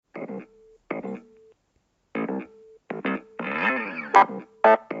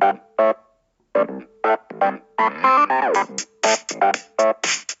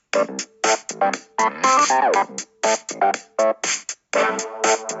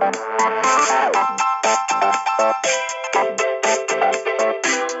Welcome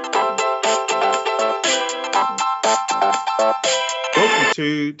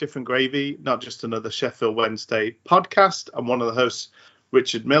to Different Gravy, not just another Sheffield Wednesday podcast. I'm one of the hosts,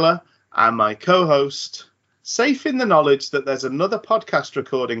 Richard Miller, and my co-host, safe in the knowledge that there's another podcast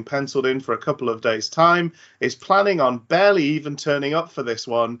recording penciled in for a couple of days' time, is planning on barely even turning up for this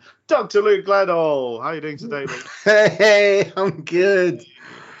one, Dr. Luke Gledall. How are you doing today, Luke? Hey, I'm good.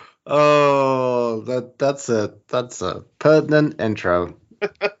 Oh, that's a pertinent intro.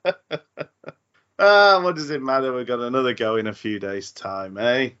 What does it matter? We've got another go in a few days' time,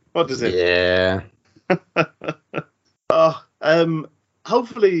 eh? What does it Yeah.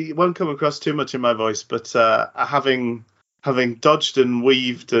 Hopefully it won't come across too much in my voice, but having dodged and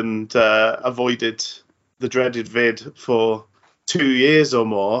weaved and avoided the dreaded vid for 2 years or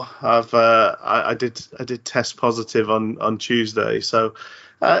more, I did test positive on Tuesday. So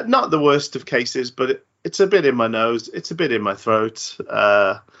not the worst of cases, but it's a bit in my nose, it's a bit in my throat.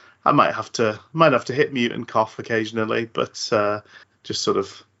 I might have to hit mute and cough occasionally, but just sort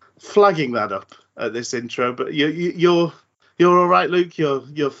of flagging that up at this intro. But you're all right, Luke.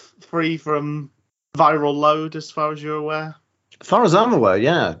 You're free from viral load as far as you're aware. As far as I'm aware,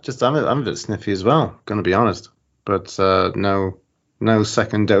 yeah. Just I'm a bit sniffy as well. Going to be honest, but no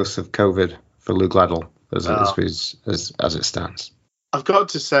second dose of COVID for Luke Gledall as it stands. I've got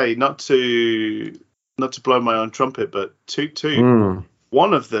to say, not to blow my own trumpet, but toot.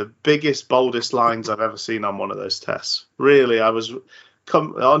 One of the biggest, boldest lines I've ever seen on one of those tests. Really,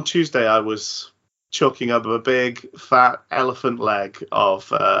 on Tuesday, I was chalking up a big, fat elephant leg of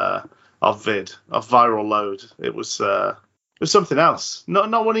viral load. It was something else.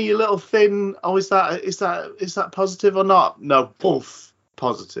 Not one of you little thin. Oh, is that positive or not? No, poof,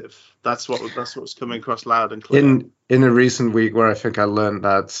 positive. That's what's coming across loud and clear. In a recent week where I think I learned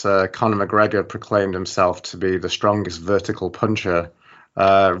that Conor McGregor proclaimed himself to be the strongest vertical puncher.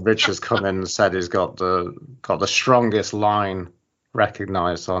 Rich has come in and said he's got the strongest line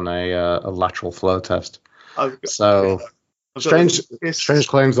recognized on a lateral flow test. Strange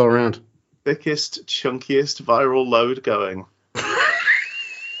claims all around. Thickest, chunkiest viral load going.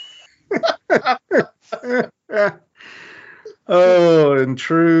 Oh, in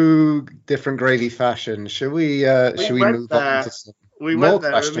true Different Gravy fashion, should we move on to some more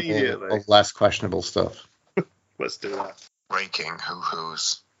questionable or less questionable stuff? Let's do that. Ranking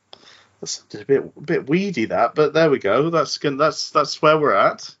who's. That's a bit weedy, that, but there we go. That's where we're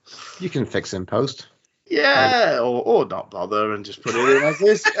at. You can fix in post. Yeah, or not bother and just put it in as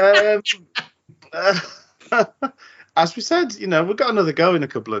this. As we said, we've got another go in a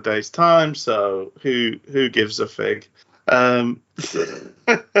couple of days' time, so who gives a fig? But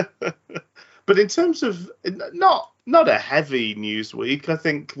in terms of not a heavy news week, I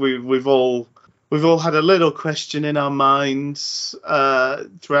think we've all had a little question in our minds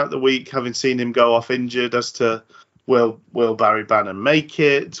throughout the week, having seen him go off injured, as to will Barry Bannan make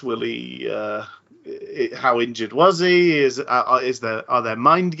it? Will he? How injured was he? Are there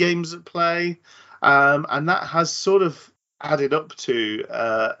mind games at play? And that has sort of added up to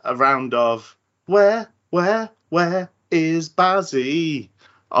a round of where is Bazzy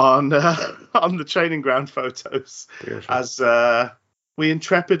on the training ground photos. Beautiful. As we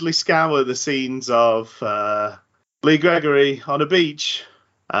intrepidly scour the scenes of Lee Gregory on a beach,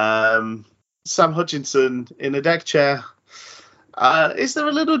 Sam Hutchinson in a deck chair. Is there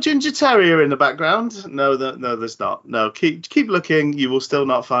a little ginger terrier in the background? No, there's not. No, keep looking. You will still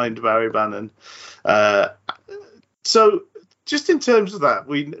not find Barry Bannan. So, just in terms of that,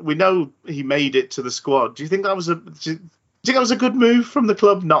 we know he made it to the squad. Do you think that was a good move from the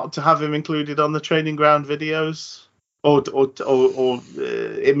club not to have him included on the training ground videos? Or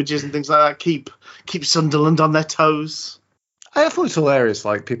images and things like that. Keep Sunderland on their toes. I thought it's hilarious,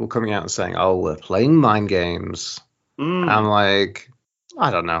 like people coming out and saying, "Oh, we're playing mind games." I'm like, I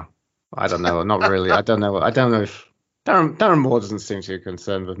don't know, not really. I don't know if Darren Moore doesn't seem too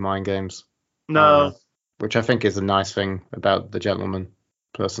concerned with mind games. No, which I think is a nice thing about the gentleman,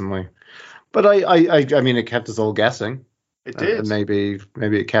 personally. But I mean, it kept us all guessing. It did. Maybe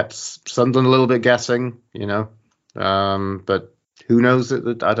it kept Sunderland a little bit guessing, But who knows?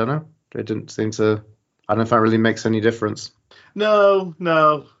 I don't know. It didn't seem to. I don't know if that really makes any difference. No.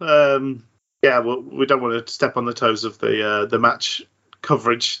 Yeah, well, we don't want to step on the toes of the match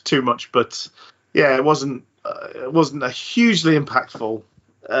coverage too much, but yeah, it wasn't a hugely impactful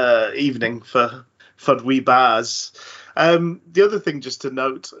evening for Fudwee Baz. The other thing just to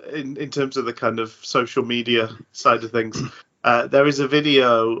note in terms of the kind of social media side of things, there is a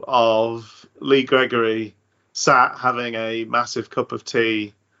video of Lee Gregory sat having a massive cup of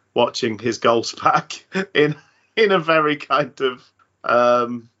tea watching his goals back in a very kind of I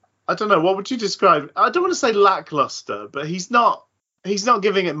don't know, what would you describe? I don't want to say lackluster, but he's not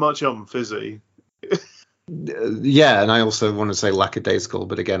giving it much is he? Yeah, and I also want to say lackadaisical,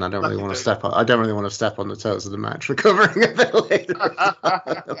 but again, I don't really want to step on the toes of the match. We're covering a bit later.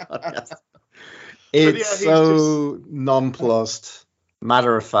 It's so nonplussed,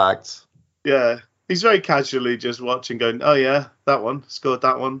 matter of fact. Yeah, he's very casually just watching, going, "Oh yeah, that one scored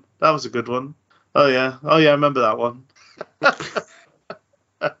that one. That was a good one. Oh yeah, I remember that one."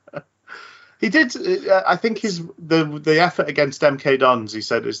 He did. I think the effort against MK Dons, he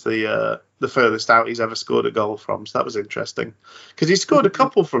said, is the furthest out he's ever scored a goal from. So that was interesting because he scored a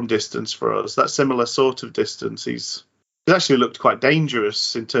couple from distance for us. That similar sort of distance. He's actually looked quite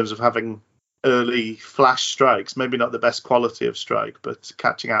dangerous in terms of having early flash strikes. Maybe not the best quality of strike, but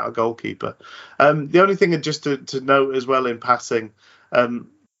catching out a goalkeeper. The only thing just to note as well in passing,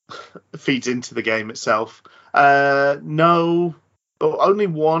 feeds into the game itself. Only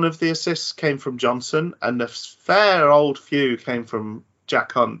one of the assists came from Johnson, and a fair old few came from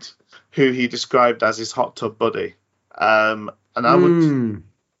Jack Hunt, who he described as his hot tub buddy. And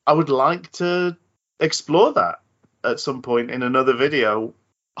I would like to explore that at some point in another video.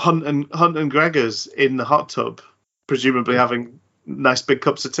 Hunt and Gregor's in the hot tub, presumably having nice big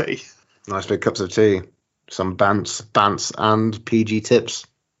cups of tea. Nice big cups of tea, some bants, and PG tips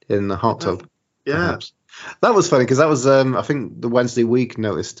in the hot tub. Yeah. Perhaps. That was funny because that was I think the Wednesday Week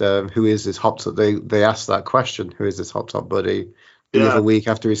noticed who is this hot tub. They asked that question, who is this hot tub buddy, the other week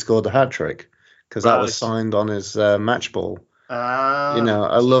after he scored the hat trick, because that was signed on his match ball.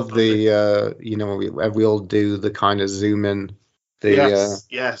 I love the we all do the kind of zoom in. Yes.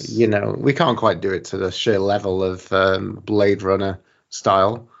 We can't quite do it to the sheer level of Blade Runner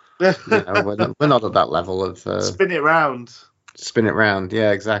style. We're not at that level of spin it round.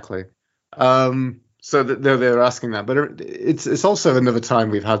 Yeah, exactly. So they're asking that, but it's also another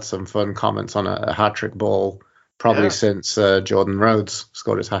time we've had some fun comments on a hat trick ball, probably since Jordan Rhodes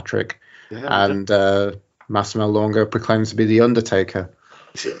scored his hat trick, and Massimo Longo proclaims to be the Undertaker.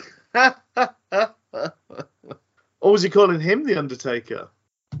 Or was he calling him the Undertaker?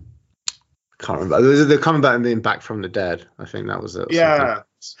 Can't remember. They're coming about him being back from the dead. I think that was it. Yeah,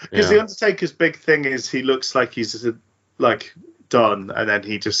 because the Undertaker's big thing is he looks like he's done, and then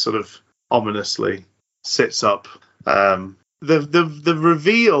he just sort of ominously sits up. The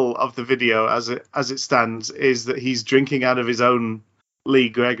reveal of the video as it stands is that he's drinking out of his own Lee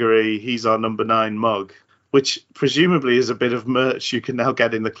Gregory "He's Our Number 9" mug, which presumably is a bit of merch you can now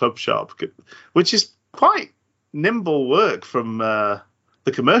get in the club shop, which is quite nimble work from the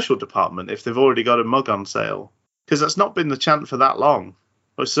commercial department if they've already got a mug on sale, because that's not been the chant for that long,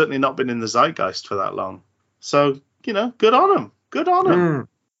 or certainly not been in the zeitgeist for that long. So good on them.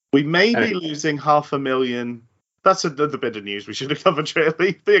 We may be losing $500,000. That's another bit of news we should have covered,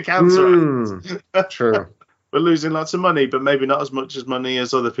 really. The accounts are out. True. We're losing lots of money, but maybe not as much money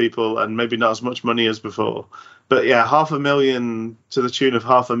as other people, and maybe not as much money as before. But yeah, $500,000 to the tune of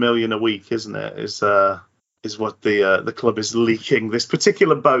 $500,000 a week, isn't it? Is what the club is leaking. This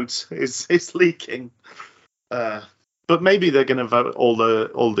particular boat is leaking. But maybe they're going to vote all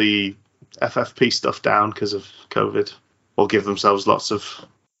the FFP stuff down because of COVID, or give themselves lots of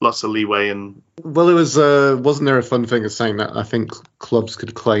leeway. And well, it was wasn't there a fun thing of saying that I think clubs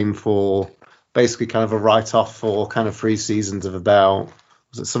could claim for basically kind of a write-off for kind of 3 seasons of about,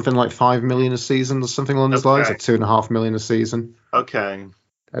 was it something like $5 million a season or something along those lines, or $2.5 million a season? Okay.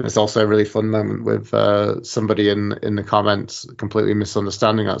 And it's also a really fun moment with somebody in the comments completely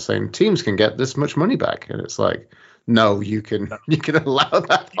misunderstanding that, saying teams can get this much money back, and it's like, no, you can allow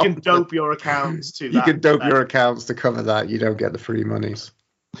that. You can dope your accounts to that. You can dope your accounts to cover that. You don't get the free monies.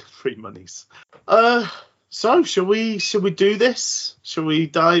 Free monies. So shall we do this? Shall we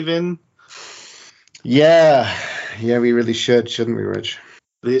dive in? Yeah, we really should, shouldn't we, Rich?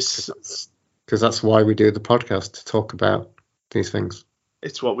 Because that's why we do the podcast, to talk about these things.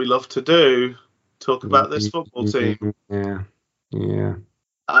 It's what we love to do. Talk about this football team. Yeah.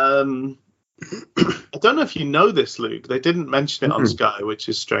 I don't know if you know this, Luke. They didn't mention it on Sky, which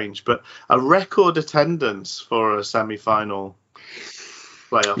is strange, but a record attendance for a semi-final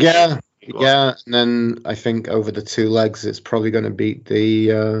playoff. Yeah. And then I think over the 2 legs, it's probably going to beat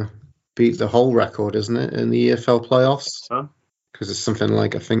the whole record, isn't it, in the EFL playoffs? Because it's something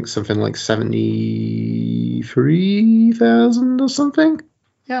like 73,000 or something.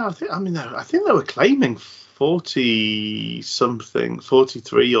 Yeah, I think they were claiming 40-something,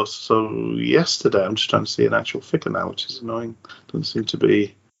 43 or so yesterday. I'm just trying to see an actual figure now, which is annoying. I don't seem to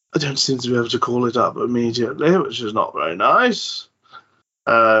be able to call it up immediately, which is not very nice.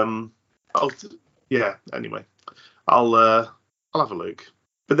 Yeah. Anyway, I'll have a look.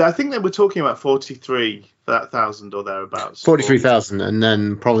 But I think they were talking about 43,000 or thereabouts. 43,000, and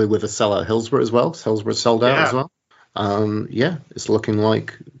then probably with a sellout Hillsborough as well. Hillsborough sold out as well. It's looking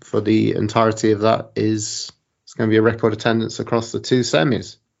like for the entirety of that it's going to be a record attendance across the two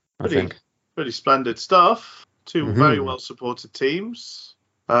semis. I think pretty splendid stuff. Two very well supported teams.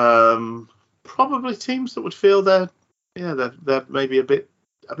 Probably teams that would feel they're maybe a bit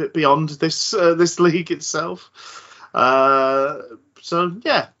beyond this league itself.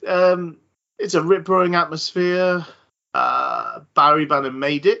 It's a rip-roaring atmosphere. Barry Bannon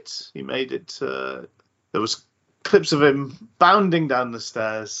made it. He made it. There was clips of him bounding down the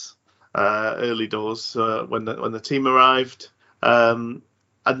stairs early doors when the team arrived.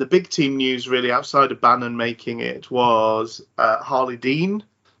 And the big team news, really, outside of Bannon making it, was Harley Dean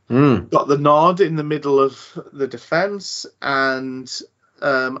got the nod in the middle of the defence, and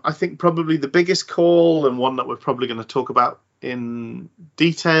I think probably the biggest call, and one that we're probably going to talk about in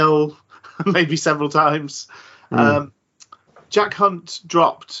detail, maybe several times. Jack Hunt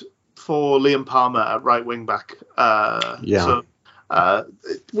dropped for Liam Palmer at right wing back.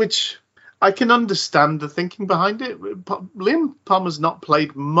 Which I can understand the thinking behind it. Liam Palmer's not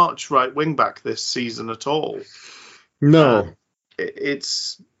played much right wing back this season at all. No,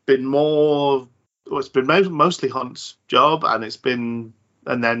 it's been mostly Hunt's job, and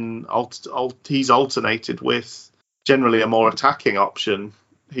then he's alternated with generally a more attacking option.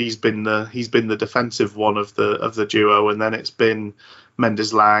 He's been the defensive one of the duo, and then it's been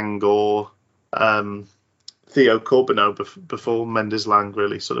Mendes-Lang or Theo Corbeau before Mendes-Lang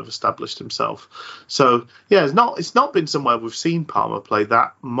really sort of established himself. So yeah, it's not been somewhere we've seen Palmer play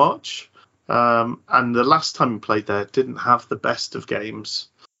that much, and the last time he played there didn't have the best of games.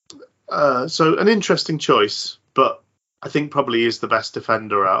 So an interesting choice, but I think probably is the best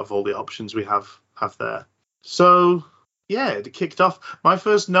defender out of all the options we have there. So yeah, it kicked off. My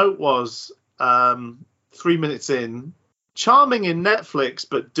first note was 3 minutes in, charming in Netflix,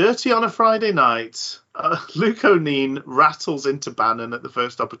 but dirty on a Friday night. Luke O'Neill rattles into Bannon at the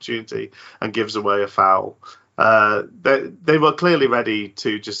first opportunity and gives away a foul. They were clearly ready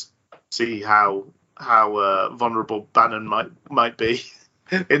to just see how vulnerable Bannon might be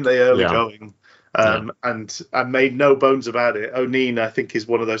in the early going. And made no bones about it. O'Neill, I think, is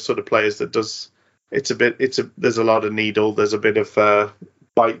one of those sort of players that does. There's a lot of needle. There's a bit of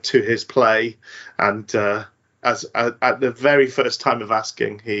bite to his play, and at the very first time of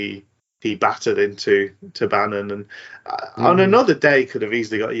asking, he battered into Bannon, and on another day could have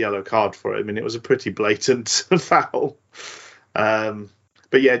easily got a yellow card for him, and it was a pretty blatant foul.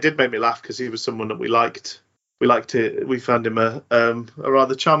 But yeah, it did make me laugh because he was someone that we liked. We found him a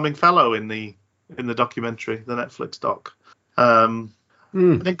rather charming fellow in the documentary, the Netflix doc. And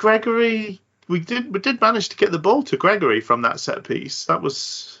then Gregory, we did manage to get the ball to Gregory from that set piece. That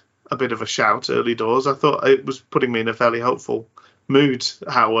was a bit of a shout early doors. I thought it was putting me in a fairly hopeful mood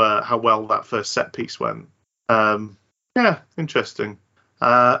how well that first set piece went. Interesting.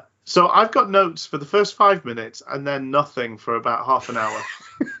 So I've got notes for the first 5 minutes and then nothing for about half an hour.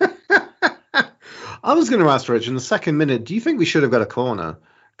 I was going to ask Rich in the second minute, do you think we should have got a corner?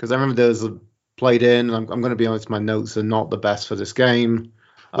 Because I remember there was a played in. I'm going to be honest, my notes are not the best for this game.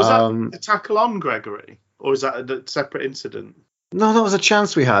 Was that a tackle on Gregory, or is that a separate incident? No, that was a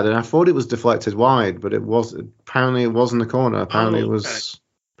chance we had, and I thought it was deflected wide, but apparently it wasn't a corner. Apparently it was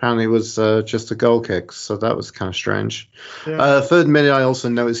just a goal kick, so that was kind of strange. Yeah. Third minute, I also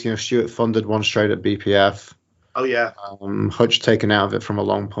noticed Stewart funded one straight at BPF. Oh yeah. Hutch taken out of it from a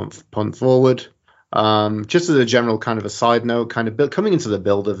long punt forward. Just as a general kind of a side note, kind of coming into the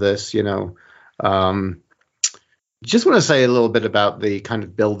build of this, just want to say a little bit about the kind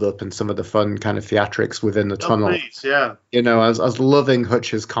of build up and some of the fun kind of theatrics within the tunnel. Please, yeah. I was loving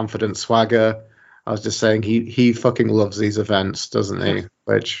Hutch's confident swagger. I was just saying he fucking loves these events, doesn't he?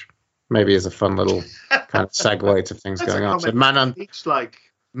 Which maybe is a fun little kind of segue to things going on. So man, I'm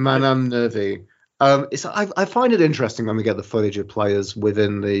nervy. I find it interesting when we get the footage of players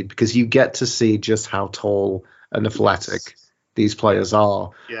because you get to see just how tall and athletic these players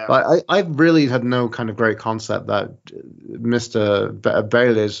are. Yeah. But I really had no kind of great concept that Mr.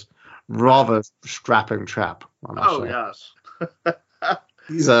 Bailey's rather strapping chap. Yes.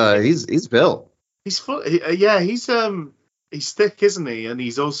 He's built. He's full. He's thick, isn't he? And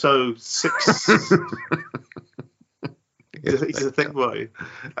he's also 6. He's a thick boy.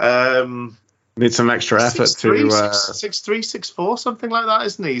 Need some extra effort 6'3", 6'4", something like that,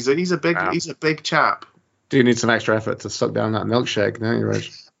 isn't he? He's a big chap. Do you need some extra effort to suck down that milkshake, don't you, Reg?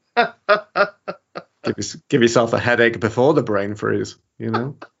 Give yourself a headache before the brain freeze, you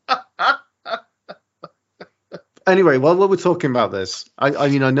know? Anyway, while we're talking about this, I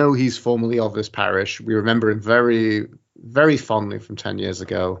mean, I know he's formerly of this parish. We remember him very, very fondly from 10 years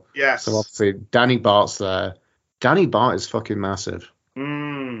ago. Yes. So obviously, Danny Bart's there. Danny Bart is fucking massive.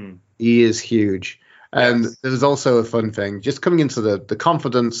 Mm. He is huge. And Yes. there's also a fun thing, just coming into the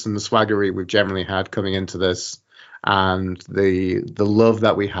confidence and the swaggery we've generally had coming into this, and the love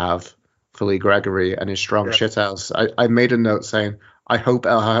that we have for Lee Gregory and his strong shithouse. I made a note saying, I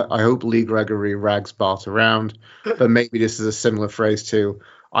hope Lee Gregory rags Bart around, but maybe this is a similar phrase to,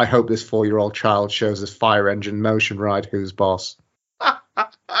 I hope this 4-year-old child shows his fire engine motion ride who's boss.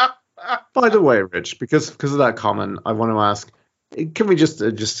 By the way, Rich, because of that comment, I want to ask, can we just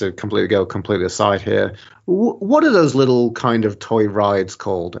to completely aside here, what are those little kind of toy rides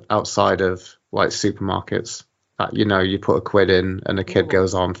called outside of like supermarkets that, you know, you put a quid in and the kid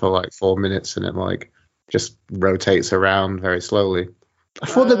goes on for like 4 minutes and it like just rotates around very slowly? I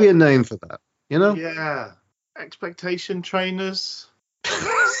thought there'd be a name for that, you know? Yeah. Expectation trainers.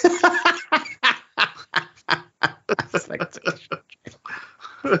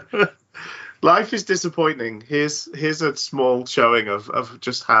 Life is disappointing. Here's a small showing of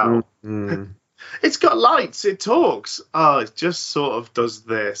just how it's got lights, it talks. Oh, it just sort of does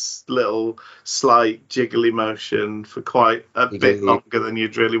this little slight jiggly motion for quite a bit longer than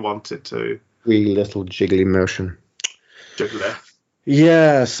you'd really want it to. Wee little jiggly motion. Jiggly.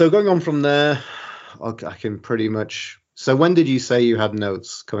 Yeah, so going on from there, I can pretty much... So when did you say you had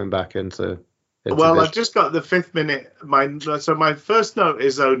notes coming back into well, this? I've just got the 5th minute. So my first note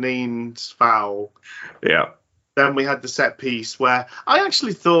is O'Neill's foul. Yeah. Then we had the set piece where I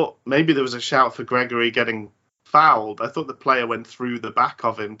actually thought maybe there was a shout for Gregory getting fouled. I thought the player went through the back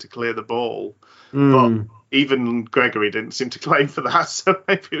of him to clear the ball. But even Gregory didn't seem to claim for that, so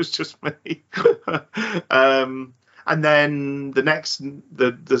maybe it was just me. And then the next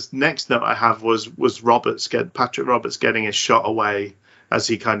note I have was Patrick Roberts getting his shot away as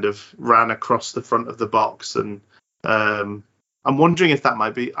he kind of ran across the front of the box, and I'm wondering if that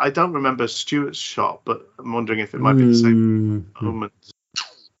might be. I don't remember Stewart's shot, but I'm wondering if it might be the same moment.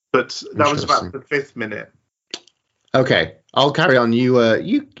 But that was about the 5th minute. Okay, I'll carry on.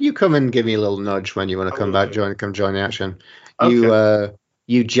 You come and give me a little nudge when you want to come back. Come join the action. Okay.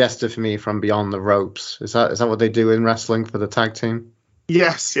 You gested for me from beyond the ropes. Is that what they do in wrestling for the tag team?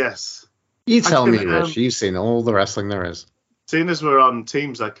 Yes. You tell me, Rich. You've seen all the wrestling there is. Seeing as we're on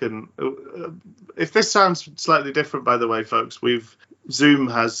Teams, I can. If this sounds slightly different, by the way, folks, Zoom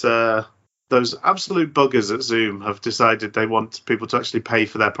has those absolute buggers at Zoom have decided they want people to actually pay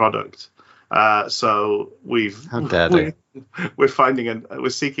for their product. So How dare they? We're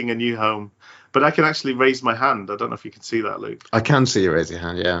seeking a new home. But I can actually raise my hand. I don't know if you can see that, Luke. I can see you raise your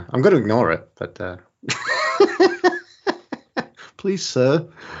hand, yeah. I'm going to ignore it, but... Please, sir.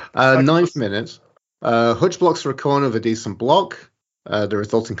 9th minute. Hutch blocks for a corner with a decent block. The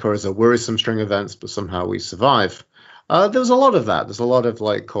resulting core is a worrisome string of events, but somehow we survive. There was a lot of that. There's a lot of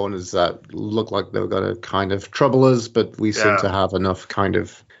like corners that look like they were going to kind of trouble us, but we seem to have enough kind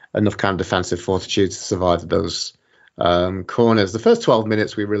of defensive fortitude to survive those corners. The first 12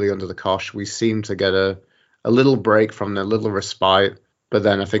 minutes we really under the cosh. We seemed to get a little break from the little respite, but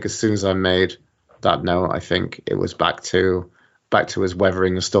then I think as soon as I made that note, I think it was back to us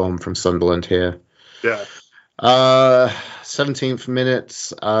weathering the storm from Sunderland here. Yeah. 17th minute,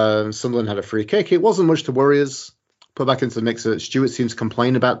 Sunderland had a free kick. It wasn't much to worry us. Put back into the mix. Stewart seems to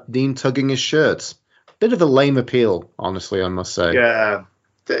complain about Dean tugging his shirt. Bit of a lame appeal, honestly, I must say. Yeah.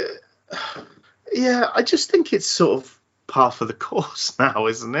 Yeah, I just think it's sort of par for the course now,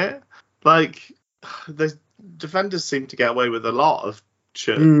 isn't it? Like, the defenders seem to get away with a lot of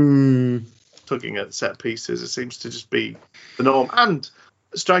shirt tugging at set pieces. It seems to just be the norm. And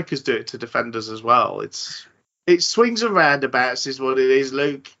strikers do it to defenders as well. It swings and roundabouts is what it is,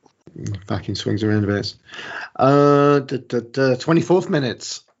 Luke. Fucking swings and roundabouts. 24th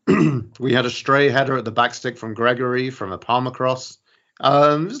minutes. We had a stray header at the backstick from Gregory from a palm cross. It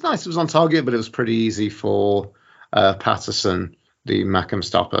was nice. It was on target, but it was pretty easy for Patterson, the Mackham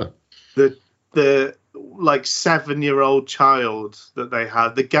stopper. The like 7-year-old child that they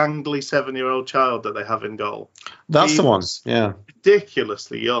had, the gangly 7-year-old child that they have in goal. That's the one. Yeah.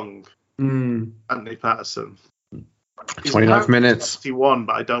 Ridiculously young. Anthony Patterson. 29 minutes. 61,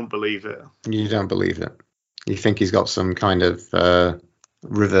 but I don't believe it. You don't believe it. You think he's got some kind of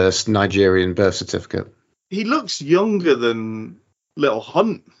reversed Nigerian birth certificate? He looks younger than Little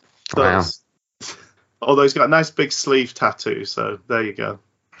Hunt does. Wow. Although he's got a nice big sleeve tattoo, so there you go.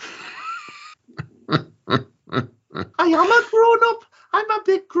 I am a grown-up. I'm a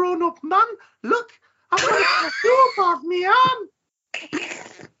big grown-up man. Look, I've got a tattoo above me arm.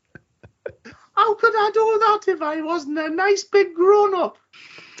 How could I do that if I wasn't a nice big grown-up?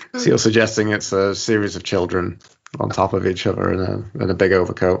 So you're suggesting it's a series of children on top of each other in a big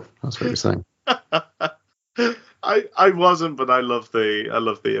overcoat. That's what you're saying. I wasn't, but I love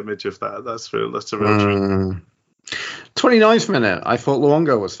the image of that. That's a real treat. 29th minute. I thought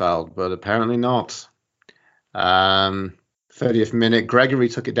Luongo was fouled, but apparently not. 30th minute. Gregory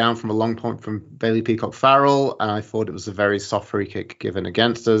took it down from a long point from Bailey Peacock-Farrell, and I thought it was a very soft free kick given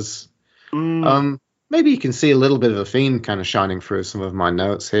against us. Maybe you can see a little bit of a theme kind of shining through some of my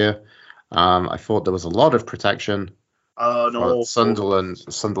notes here. I thought there was a lot of protection.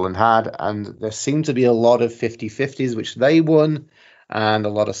 Sunderland had, and there seemed to be a lot of 50-50s which they won, and a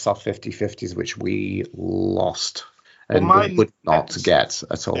lot of soft 50-50s which we lost and would not get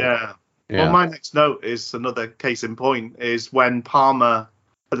at all. Yeah. Well, my next note is another case in point is when Palmer,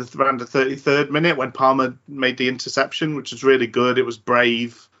 around the 33rd minute, when Palmer made the interception, which was really good. It was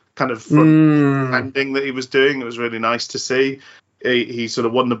brave, kind of front handing that he was doing. It was really nice to see. He sort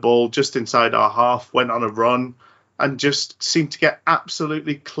of won the ball just inside our half, went on a run, and just seemed to get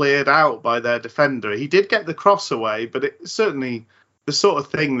absolutely cleared out by their defender. He did get the cross away, but it's certainly the sort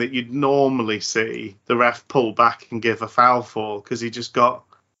of thing that you'd normally see the ref pull back and give a foul for, because he just got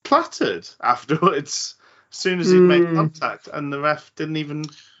plattered afterwards as soon as he'd made contact, and the ref didn't even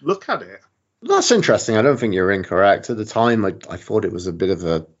look at it. That's interesting. I don't think you're incorrect. At the time, I thought it was a bit of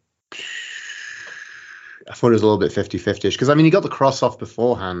a... I thought it was a little bit 50-50ish, because, I mean, he got the cross off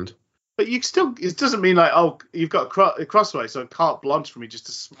beforehand. But you still, it doesn't mean like, oh, you've got a crossway, so carte blanche for me just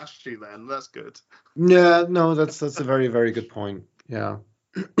to smash you then. That's good. Yeah, no, that's a very, very good point. Yeah.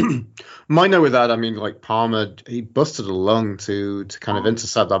 My note with that, I mean, like Palmer, he busted a lung to kind of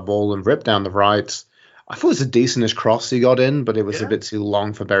intercept that ball and rip down the right. I thought it was a decentish cross he got in, but it was a bit too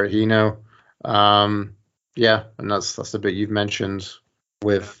long for Berahino. Yeah, and that's the bit you've mentioned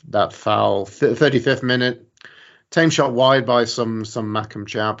with that foul. 35th minute. Tame shot wide by some Mackham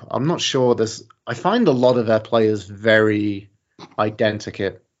chap. I'm not sure. I find a lot of their players very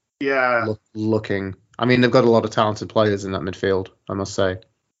identical. Yeah. Looking. I mean, they've got a lot of talented players in that midfield, I must say.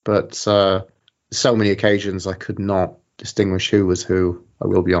 But so many occasions I could not distinguish who was who, I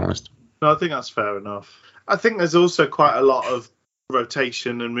will be honest. No, I think that's fair enough. I think there's also quite a lot of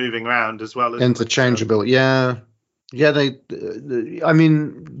rotation and moving around as well. Interchangeable, yeah. Yeah, I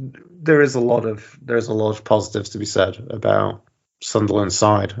mean, there's a lot of positives to be said about Sunderland's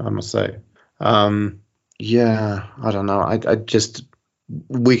side, I must say. Yeah, I don't know. I just,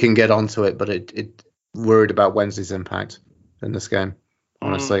 we can get onto it, but it worried about Wednesday's impact in this game,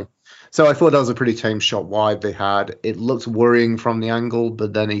 honestly. So I thought that was a pretty tame shot wide they had. It looked worrying from the angle,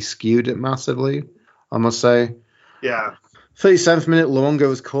 but then he skewed it massively, I must say. Yeah. 37th minute, Luongo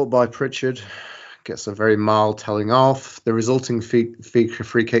was caught by Pritchard. Gets a very mild telling off. The resulting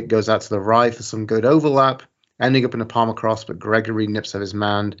free kick goes out to the right for some good overlap, ending up in a Palmer cross, but Gregory nips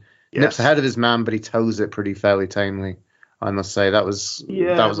ahead of his man, but he toes it pretty fairly tamely. I must say that was a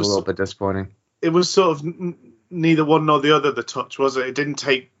little bit disappointing. It was sort of neither one nor the other, the touch, was it?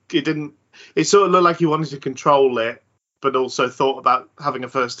 It sort of looked like he wanted to control it, but also thought about having a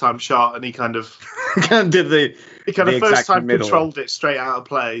first time shot, and he kind of first time controlled it straight out of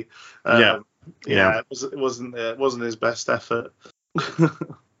play. It wasn't his best effort.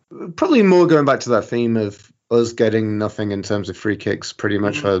 Probably more going back to that theme of us getting nothing in terms of free kicks pretty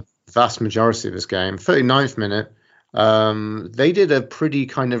much for the vast majority of this game. 39th minute, they did a pretty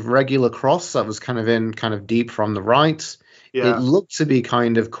kind of regular cross that was kind of deep from the right. Yeah. It looked to be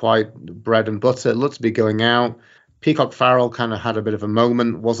kind of quite bread and butter. It looked to be going out. Peacock-Farrell kind of had a bit of a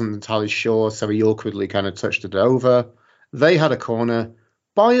moment, wasn't entirely sure, so he awkwardly kind of touched it over. They had a corner.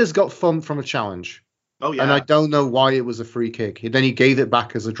 Byers got thumped from a challenge. Oh, yeah. And I don't know why it was a free kick. Then he gave it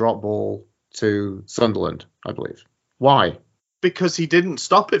back as a drop ball to Sunderland, I believe. Why? Because he didn't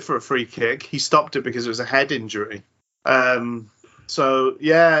stop it for a free kick. He stopped it because it was a head injury. So,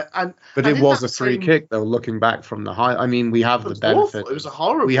 yeah. But it was a free kick, though, looking back from the high. I mean, we have the benefit. It was a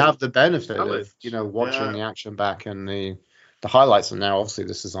horrible. We have the benefit of, watching the action back and the highlights. And now, obviously,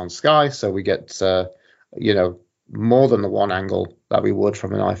 this is on Sky, so we get, more than the one angle that we would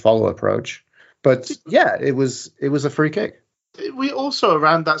from an iFollow approach. But yeah, it was a free kick. We also,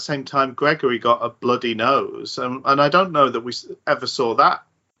 around that same time, Gregory got a bloody nose. And I don't know that we ever saw that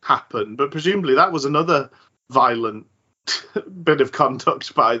happen, but presumably that was another violent bit of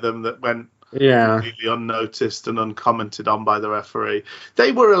conduct by them that went completely unnoticed and uncommented on by the referee.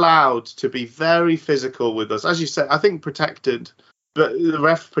 They were allowed to be very physical with us. As you said, I think protected. But the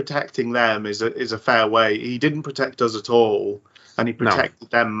ref protecting them is a fair way. He didn't protect us at all. and he protected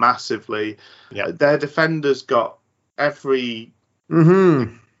them massively. Yeah. Their defenders got every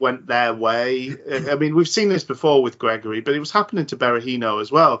went their way. I mean, we've seen this before with Gregory, but it was happening to Berahino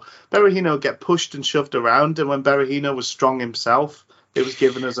as well. Berahino get pushed and shoved around, and when Berahino was strong himself, it was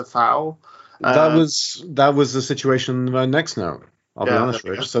given as a foul. That was the situation in my next note. I'll be honest,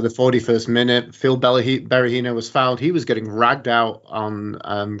 Rich. So the 41st minute, Phil Berahino was fouled. He was getting ragged out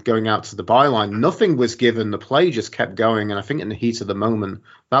on going out to the byline. Nothing was given. The play just kept going. And I think in the heat of the moment,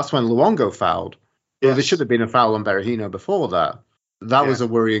 that's when Luongo fouled. Yes. Well, there should have been a foul on Berahino before that. That was a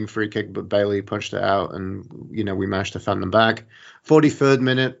worrying free kick, but Bailey punched it out, and we managed to fend them back. 43rd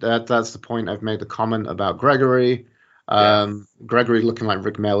minute, that's the point I've made the comment about Gregory. Gregory looking like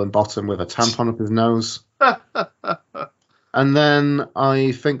Rick Mail in bottom with a tampon up his nose. And then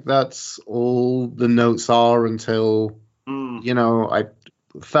I think that's all the notes are until, I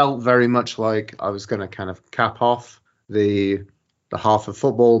felt very much like I was going to kind of cap off the half of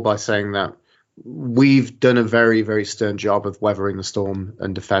football by saying that we've done a very, very stern job of weathering the storm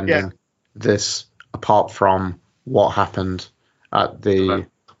and defending this, apart from what happened at the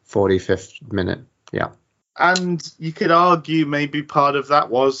 45th minute. Yeah. And you could argue maybe part of that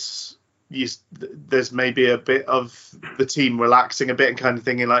was there's maybe a bit of the team relaxing a bit and kind of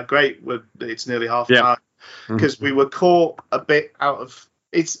thinking like, great, it's nearly half time. Because we were caught a bit out of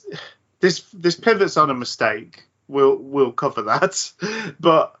it's this pivots on a mistake. We'll cover that.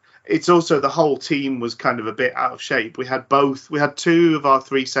 But it's also the whole team was kind of a bit out of shape. We had two of our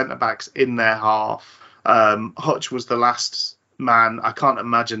three centre-backs in their half. Hutch was the last man. I can't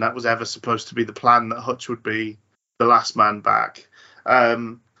imagine that was ever supposed to be the plan, that Hutch would be the last man back.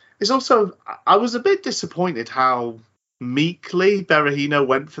 It's also, I was a bit disappointed how meekly Berahino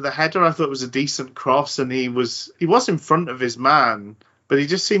went for the header. I thought it was a decent cross, and he was in front of his man, but he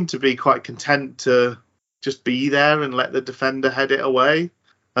just seemed to be quite content to just be there and let the defender head it away.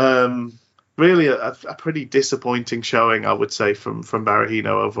 Really a pretty disappointing showing, I would say, from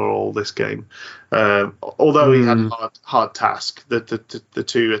Berahino overall this game. Although he had a hard task, the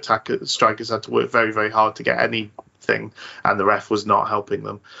two strikers had to work very, very hard to get anything, and the ref was not helping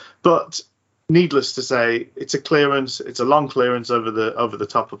them. But needless to say, it's a clearance. It's a long clearance over the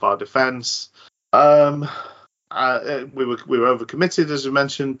top of our defence. We were overcommitted, as we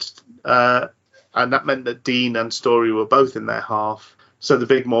mentioned, and that meant that Dean and Story were both in their half. So the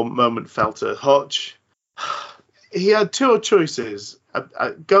big moment fell to Hutch. He had two choices: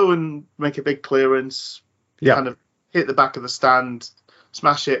 go and make a big clearance, kind of hit the back of the stand,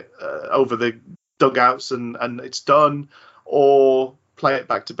 smash it over the dugouts, and it's done, or play it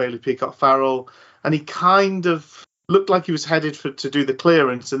back to Bailey Peacock-Farrell. And he kind of looked like he was headed to do the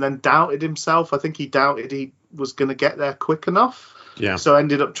clearance, and then doubted himself. I think he doubted he was going to get there quick enough. Yeah. So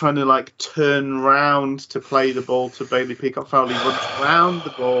ended up trying to turn round to play the ball to Bailey Peacock-Farrell. He runs round the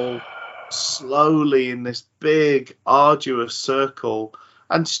ball slowly in this big, arduous circle.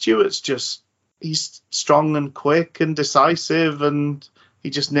 And Stewart's he's strong and quick and decisive, and he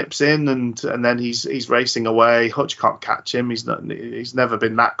just nips in and then he's racing away. Hutch can't catch him. He's never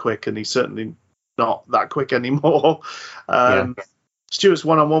been that quick, and he's certainly not that quick anymore. Stewart's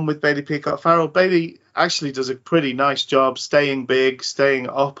one-on-one with Bailey Peacock-Farrell. Bailey actually does a pretty nice job staying big, staying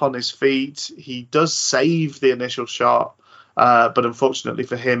up on his feet. He does save the initial shot, but unfortunately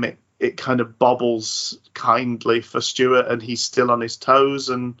for him, it kind of bobbles kindly for Stewart, and he's still on his toes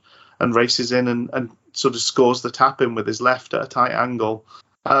and races in and sort of scores the tap in with his left at a tight angle.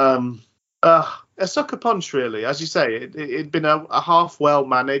 A sucker punch, really. As you say, it'd been a half well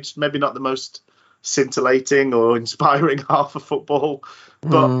managed, maybe not the most scintillating or inspiring half of football,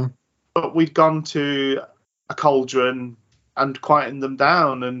 but we'd gone to a cauldron and quietened them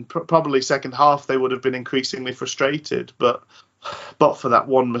down, and probably second half they would have been increasingly frustrated, but for that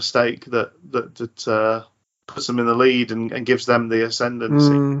one mistake that puts them in the lead and gives them the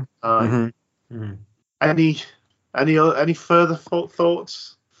ascendancy. Any further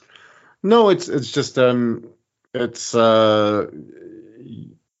thoughts? No, it's just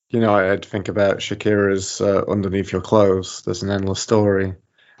I'd think about Shakira's Underneath Your Clothes. There's an endless story.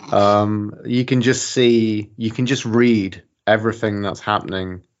 You can just read everything that's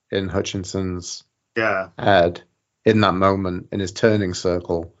happening in Hutchinson's head in that moment, in his turning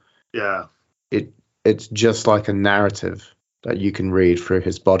circle. Yeah. It's just like a narrative that you can read through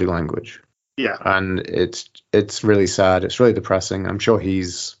his body language. Yeah. And it's really sad. It's really depressing. I'm sure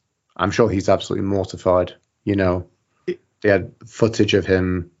he's absolutely mortified. They had footage of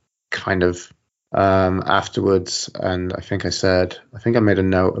him kind of afterwards, and I think I made a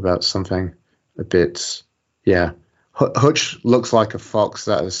note about something a bit. Yeah, Hutch looks like a fox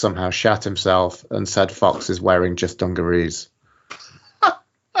that has somehow shat himself and said fox is wearing just dungarees.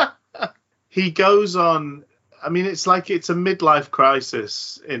 he goes on. I mean, it's like it's a midlife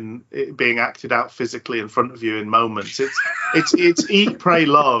crisis in it being acted out physically in front of you in moments. It's eat, pray,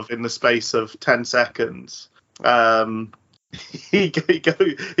 love in the space of 10 seconds. He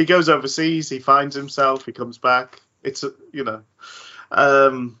goes overseas. He finds himself. He comes back. It's yeah.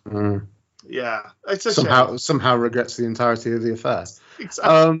 It's a shame. Somehow regrets the entirety of the affair.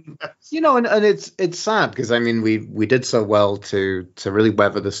 Exactly. And it's sad because I mean we did so well to really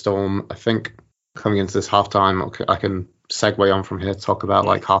weather the storm. I think coming into this halftime, I can segue on from here to talk about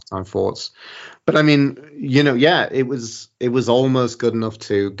like halftime thoughts. But I mean, it was almost good enough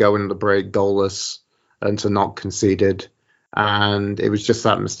to go in the break goalless and to not conceded, and it was just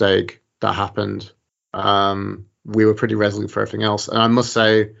that mistake that happened. We were pretty resolute for everything else, and I must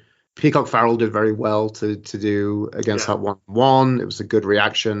say, Peacock Farrell did very well to do against that 1-1. It was a good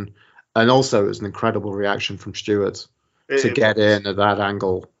reaction, and also it was an incredible reaction from Stewart to get in at that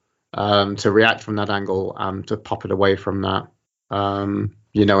angle. To react from that angle and to pop it away from that, and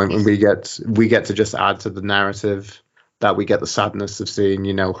we get to just add to the narrative that we get the sadness of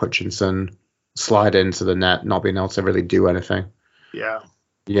seeing, Hutchinson slide into the net, not being able to really do anything. Yeah.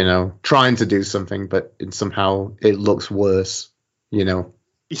 Trying to do something, but somehow it looks worse, than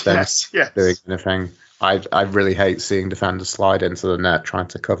doing anything. I really hate seeing defenders slide into the net trying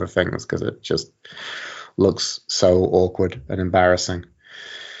to cover things because it just looks so awkward and embarrassing.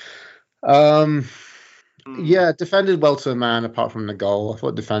 Defended well to a man apart from the goal. I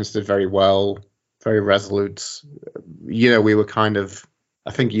thought defense did very well, very resolute. We were kind of,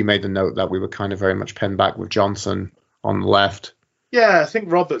 I think you made the note that we were kind of very much pinned back with Johnson on the left. Yeah, I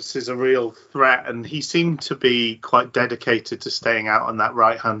think Roberts is a real threat, and he seemed to be quite dedicated to staying out on that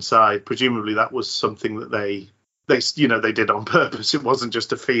right-hand side. Presumably that was something that they did on purpose. It wasn't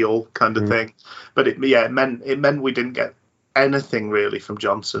just a feel kind of thing. But it meant we didn't get anything really from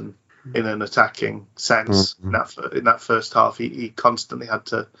Johnson in an attacking sense in that first half. He constantly had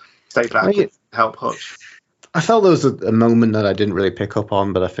to stay back and help Hutch. I felt there was a moment that I didn't really pick up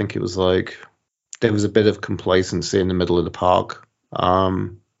on, but I think it was like there was a bit of complacency in the middle of the park.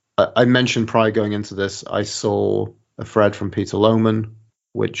 I mentioned prior going into this, I saw a thread from Peter Lohman,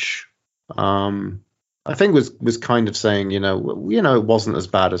 which I think was kind of saying, it wasn't as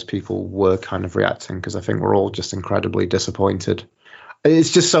bad as people were kind of reacting, because I think we're all just incredibly disappointed.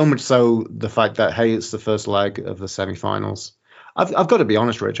 It's just so much so the fact that, hey, it's the first leg of the semi-finals. I've got to be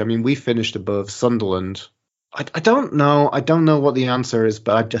honest, Rich. I mean, we finished above Sunderland. I don't know. I don't know what the answer is,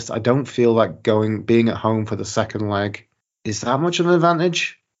 but I don't feel like being at home for the second leg is that much of an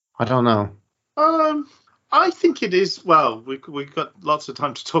advantage. I don't know. I think it is. Well, we've got lots of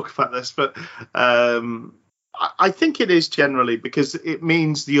time to talk about this, but I think it is generally because it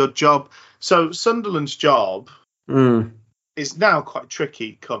means your job. So Sunderland's job is now quite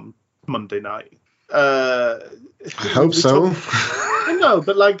tricky come Monday night. I hope so. I know,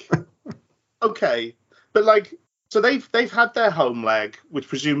 but okay. But so they've had their home leg, which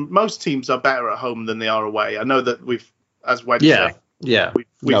presume most teams are better at home than they are away. I know that as Wednesday. Yeah.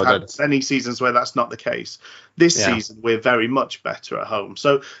 We've had many seasons where that's not the case. This season, we're very much better at home.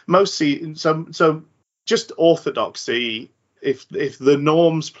 So so just orthodoxy, if the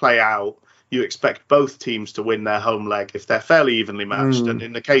norms play out, you expect both teams to win their home leg if they're fairly evenly matched. And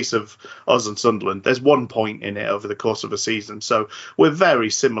in the case of us and Sunderland, there's 1 point in it over the course of a season. So we're very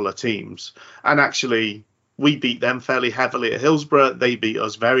similar teams. And actually, we beat them fairly heavily at Hillsborough. They beat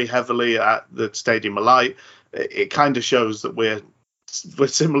us very heavily at the Stadium of Light. It kind of shows that we're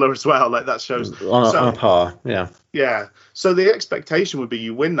similar as well. Like that shows on a par. Yeah. So the expectation would be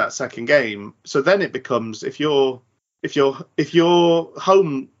you win that second game. So then it becomes if you're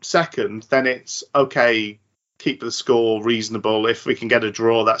home second, then it's okay. Keep the score reasonable. If we can get a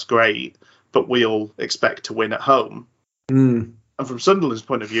draw, that's great. But we'll expect to win at home. And from Sunderland's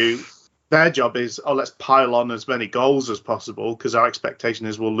point of view, their job is let's pile on as many goals as possible because our expectation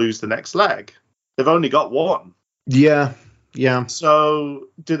is we'll lose the next leg. They've only got one. Yeah. So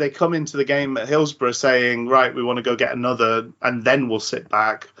do they come into the game at Hillsborough saying, right, we want to go get another and then we'll sit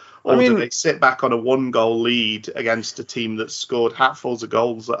back? Or do they sit back on a 1-goal lead against a team that's scored hatfuls of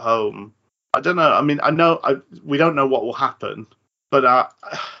goals at home? I don't know. I mean, we don't know what will happen, but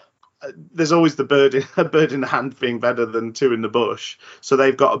there's always a bird in the hand being better than 2 in the bush. So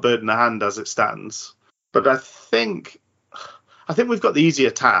they've got a bird in the hand as it stands. But I think we've got the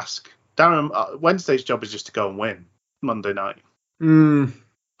easier task. Darren, Wednesday's job is just to go and win Monday night.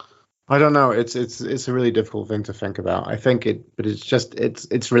 I don't know. It's a really difficult thing to think about. I think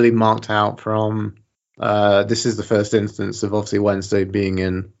it's really marked out from. This is the first instance of obviously Wednesday being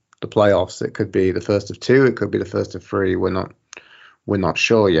in the playoffs. It could be the first of 2. It could be the first of 3. We're not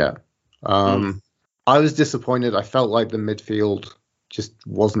sure yet. I was disappointed. I felt like the midfield just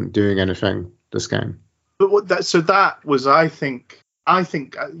wasn't doing anything this game. But that was, I think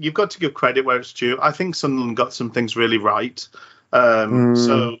you've got to give credit where it's due. I think Sunderland got some things really right.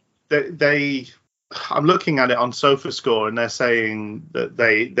 So I'm looking at it on SofaScore, and they're saying that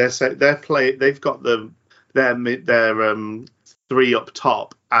they've got their three up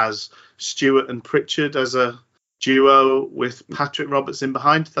top as Stewart and Pritchard as a duo with Patrick Roberts in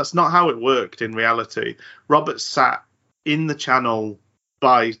behind. That's not how it worked in reality. Roberts sat in the channel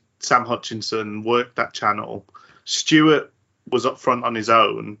by Sam Hutchinson, worked that channel. Stewart was up front on his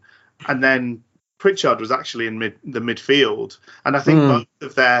own, and then Pritchard was actually in the midfield. And I think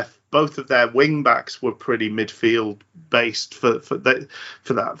both of their wing backs were pretty midfield based for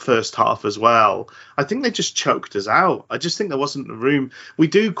that first half as well. I think they just choked us out. I just think there wasn't the room. We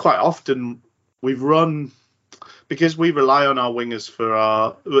do quite often. We've run because we rely on our wingers for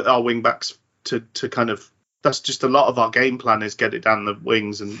our wing backs to kind of. That's just a lot of our game plan is get it down the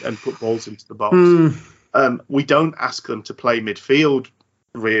wings and put balls into the box. We don't ask them to play midfield.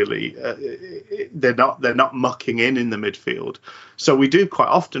 Really, they're not mucking in the midfield, so we do quite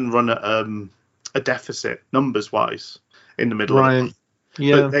often run a deficit numbers wise in the middle. Right.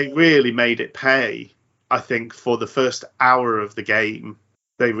 Yeah. But they really made it pay. I think for the first hour of the game,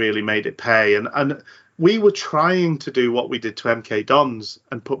 they really made it pay, and we were trying to do what we did to MK Dons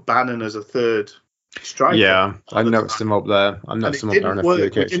and put Bannon as a third striker. Yeah, I noticed him up there. I noticed him up there on a few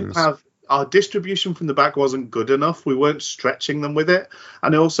occasions. Our distribution from the back wasn't good enough. We weren't stretching them with it.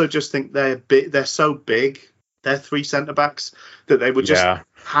 And I also just think they're so big. They're three centre backs that they were just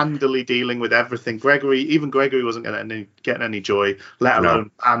handily dealing with everything. Gregory wasn't getting any joy, let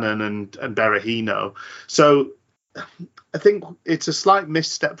alone Bannon and Berahino. So I think it's a slight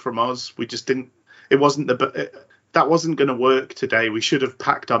misstep from us. We just didn't. That wasn't going to work today. We should have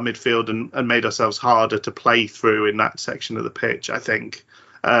packed our midfield and made ourselves harder to play through in that section of the pitch, I think.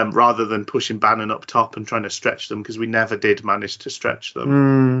 Rather than pushing Bannon up top and trying to stretch them, because we never did manage to stretch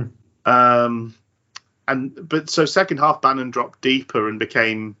them. But second half, Bannon dropped deeper and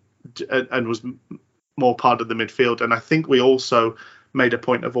became and was more part of the midfield. And I think we also made a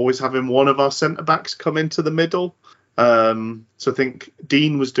point of always having one of our centre backs come into the middle. So I think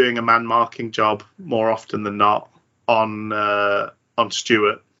Dean was doing a man marking job more often than not on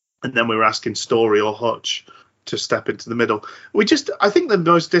Stewart, and then we were asking Story or Hutch to step into the middle. I think the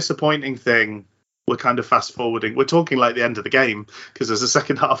most disappointing thing, we're kind of fast forwarding. We're talking like the end of the game because there's a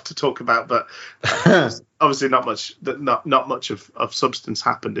second half to talk about, but obviously not much of substance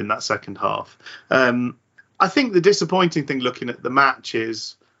happened in that second half. I think the disappointing thing looking at the match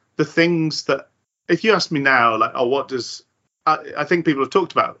is the things that, if you ask me now, like, I think people have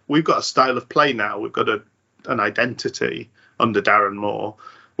talked about, we've got a style of play now. We've got an identity under Darren Moore,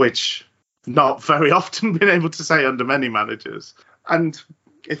 which not very often been able to say under many managers. And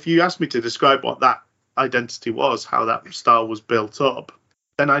if you ask me to describe what that identity was, how that style was built up,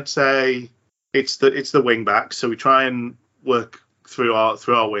 then I'd say it's the wing backs. So we try and work through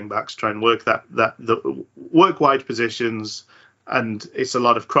our wing backs, try and work the work wide positions, and it's a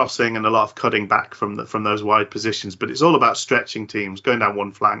lot of crossing and a lot of cutting back from those wide positions. But it's all about stretching teams, going down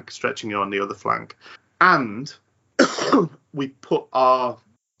one flank, stretching you on the other flank, and we put our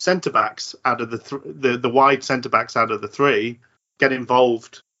centre backs out of the wide centre backs out of the three get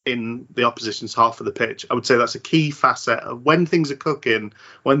involved in the opposition's half of the pitch. I would say that's a key facet of when things are cooking,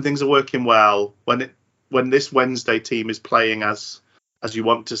 when things are working well, when this Wednesday team is playing as you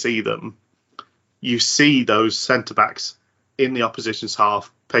want to see them. You see those centre backs in the opposition's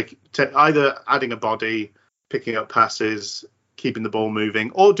half, either adding a body, picking up passes, keeping the ball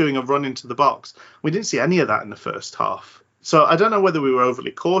moving, or doing a run into the box. We didn't see any of that in the first half. So I don't know whether we were overly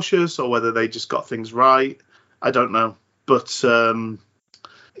cautious or whether they just got things right. I don't know. But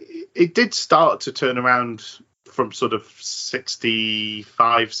it did start to turn around from sort of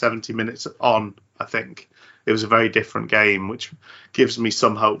 65, 70 minutes on, I think. It was a very different game, which gives me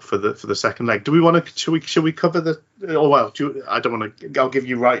some hope for the second leg. Do we want to? Should we cover the? Oh well, I don't want to. I'll give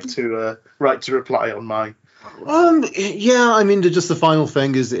you right to reply on my. Yeah, I mean, just the final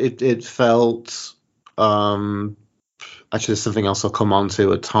thing is it felt. Actually, there's something else I'll come on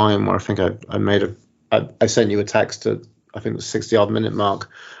to, a time where I think I sent you a text at, I think the 60-odd minute mark.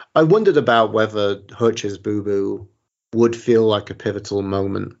 I wondered about whether Hutch's boo-boo would feel like a pivotal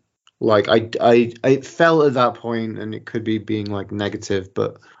moment. Like, I felt at that point, and it could be being, like, negative,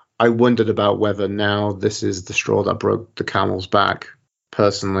 but I wondered about whether now this is the straw that broke the camel's back,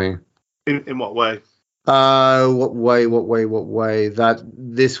 personally. In what way? What way? That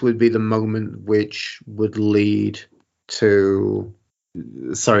this would be the moment which would lead to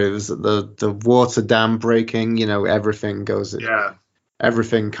sorry, it was the water dam breaking. You know, everything goes. Yeah.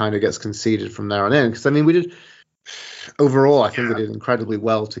 Everything kind of gets conceded from there on in. Because I mean, we did overall. I think we Yeah. did incredibly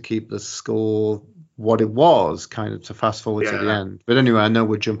well to keep the score what it was, kind of to fast forward to the Yeah. end. But anyway, I know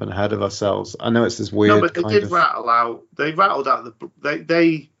we're jumping ahead of ourselves. I know it's this No, weird but they kind did of. rattle out. They rattled out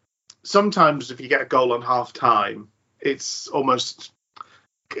they sometimes if you get a goal on half time, it's almost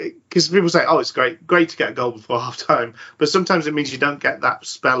because people say, "Oh, it's great to get a goal before half time," but sometimes it means you don't get that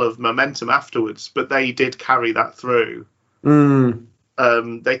spell of momentum afterwards. But they did carry that through.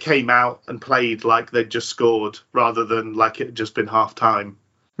 They came out and played like they'd just scored rather than like it had just been half time.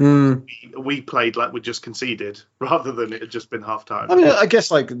 We played like we just conceded rather than it had just been half time. I mean, I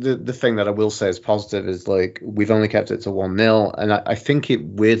guess like the thing that I will say is positive is like we've only kept it to 1-0, and I think it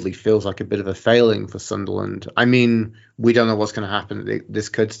weirdly feels like a bit of a failing for Sunderland. I mean, we don't know what's going to happen. This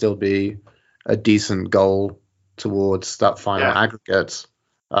could still be a decent goal towards that final aggregate.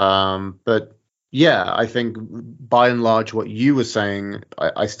 But yeah, I think by and large what you were saying,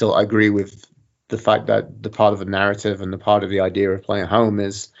 I still agree with the fact that the part of the narrative and the part of the idea of playing at home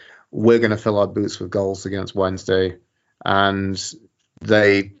is we're going to fill our boots with goals against Wednesday, and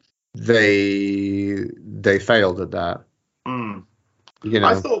they failed at that. You know,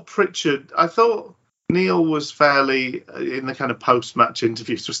 I thought Neil was fairly in the kind of post-match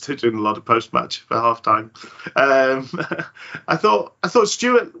interviews. We're still doing a lot of post-match for half-time. I thought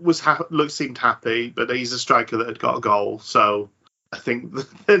Stewart seemed happy, but he's a striker that had got a goal, so I think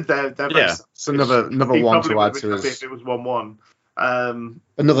they're very it's another one to add to his. If it was 1-1,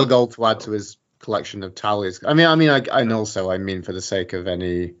 another goal to add to his collection of tallies. I mean, and also I mean for the sake of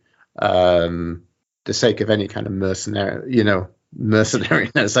any kind of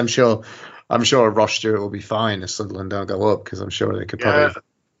mercenariness. I'm sure Ross Stewart will be fine if Sunderland don't go up, because I'm sure they could probably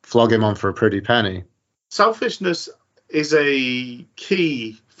flog him on for a pretty penny. Selfishness is a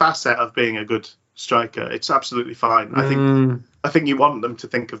key facet of being a good striker. It's absolutely fine. I think you want them to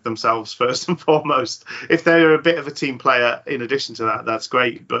think of themselves first and foremost. If they're a bit of a team player in addition to that, that's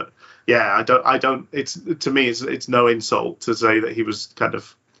great. But yeah, I don't. It's to me, it's no insult to say that he was kind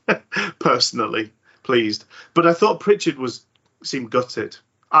of personally pleased. But I thought Pritchard seemed gutted.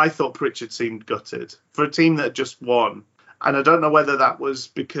 I thought Pritchard seemed gutted for a team that just won, and I don't know whether that was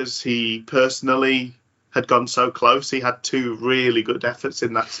because he personally had gone so close. He had two really good efforts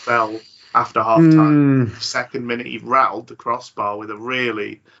in that spell. After half time, second minute, he rattled the crossbar with a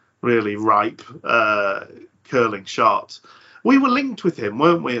really, really ripe curling shot. We were linked with him,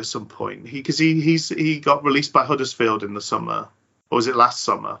 weren't we, at some point? Because he got released by Huddersfield in the summer, or was it last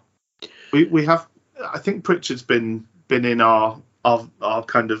summer? We have. I think Pritchard's been in our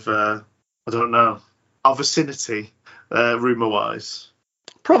kind of I don't know, our vicinity, rumour wise.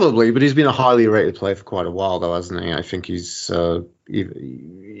 Probably, but he's been a highly rated player for quite a while, though, hasn't he? I think he's,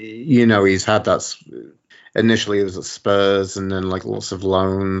 he's had that. Initially, he was at Spurs, and then like lots of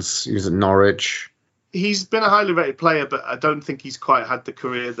loans. He was at Norwich. He's been a highly rated player, but I don't think he's quite had the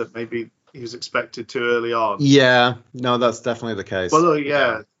career that maybe he was expected to early on. Yeah, no, that's definitely the case. Well,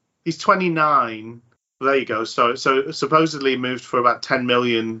 yeah, he's 29. There you go. So supposedly moved for about £10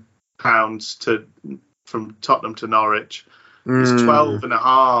 million from Tottenham to Norwich. He's 12 and a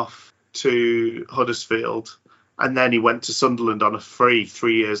half to Huddersfield, and then he went to Sunderland on a free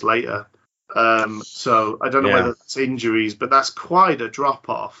 3 years later. So I don't know whether it's injuries, but that's quite a drop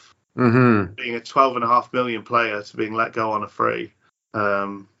off. Being a 12.5 million player to being let go on a free.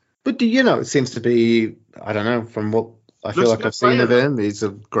 But it seems to be, I don't know, from what I feel like I've seen of him, he's a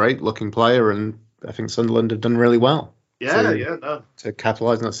great looking player, and I think Sunderland have done really well. To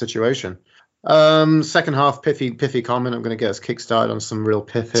capitalise on that situation. Second half, pithy comment. I'm going to get us kickstarted on some real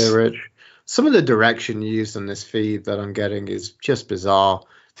pith here, Rich. Some of the direction used on this feed that I'm getting is just bizarre.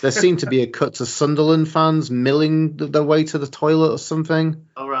 There seemed to be a cut to Sunderland fans milling their way to the toilet or something.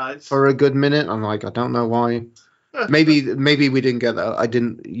 All right. For a good minute. I'm like, I don't know why. Maybe we didn't get that. I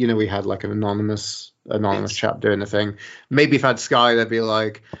didn't. We had like an anonymous chap doing the thing. Maybe if I had Sky, they'd be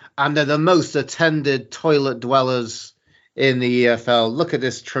like, and they're the most attended toilet dwellers in the EFL. Look at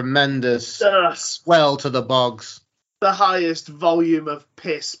this tremendous swell to the bogs. The highest volume of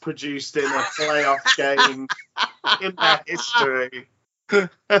piss produced in a playoff game in their history. I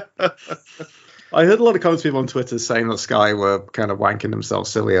heard a lot of comments from people on Twitter saying that Sky were kind of wanking themselves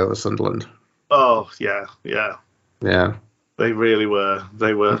silly over Sunderland. Oh, yeah. They really were.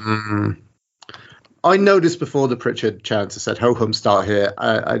 They were. I noticed before the Pritchard chance, I said, ho hum start here.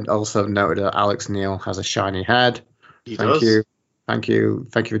 I also noted that Alex Neil has a shiny head. Thank you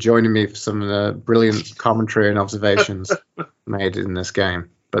for joining me for some of the brilliant commentary and observations made in this game.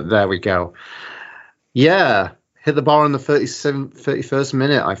 But there we go. Yeah, hit the bar on the 31st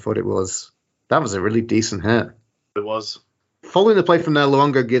minute, I thought it was. That was a really decent hit. It was. Following the play from there,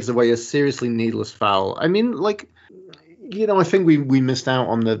 Luongo gives away a seriously needless foul. I mean, like, I think we missed out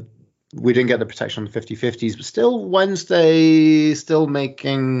on we didn't get the protection on the 50-50s, but still Wednesday still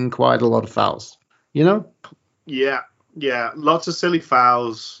making quite a lot of fouls, Yeah, lots of silly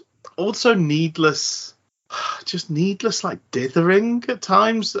fouls. Also needless, just needless like dithering at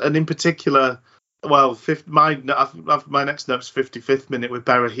times, and in particular, well, my next note's 55th minute with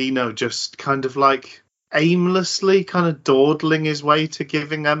Berahino just kind of like aimlessly kind of dawdling his way to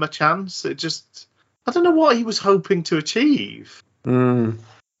giving them a chance. I don't know what he was hoping to achieve.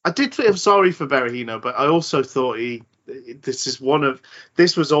 I did feel sorry for Berahino, but I also thought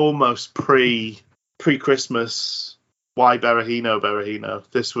this was almost pre-Christmas. Why Berahino?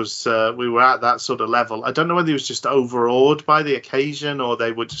 This was we were at that sort of level. I don't know whether he was just overawed by the occasion or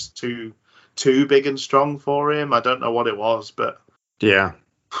they were just too big and strong for him. I don't know what it was, but yeah.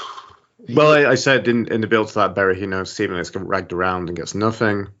 Well, I said in the build to that, Berahino seemingly gets ragged around and gets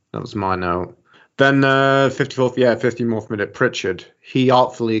nothing. That was my note. Then 54th minute, Pritchard. He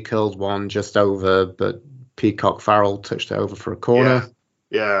artfully curled one just over, but Peacock Farrell touched it over for a corner.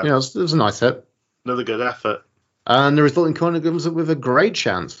 Yeah. It was a nice hit. Another good effort. And the resulting corner comes up with a great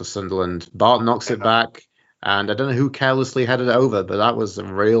chance for Sunderland. Bart knocks it back, and I don't know who carelessly headed it over, but that was a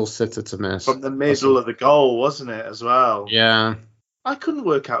real sitter to miss. From the middle of the goal, wasn't it, as well? Yeah. I couldn't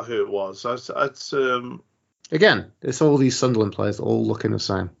work out who it was. Again, it's all these Sunderland players all looking the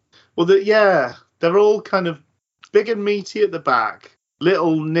same. Well, they're all kind of big and meaty at the back,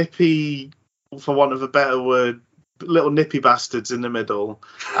 little nippy, for want of a better word, little nippy bastards in the middle,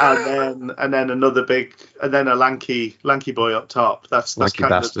 and then another big, and then a lanky boy up top. That's lanky kind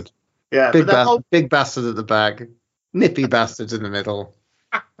bastard. Big bastard at the back, nippy bastards in the middle.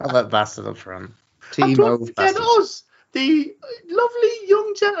 How about bastard up front? Teemo bastards. Us, the lovely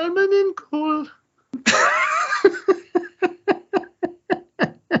young gentleman in goal.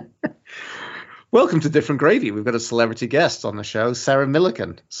 Welcome to Different Gravy. We've got a celebrity guest on the show, Sarah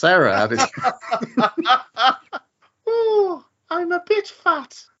Milliken. Sarah, how did Oh, I'm a bit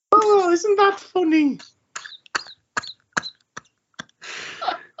fat. Oh, isn't that funny?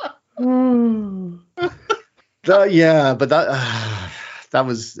 That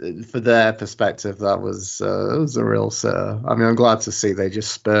was, for their perspective, that was it was a real sitter. I mean, I'm glad to see they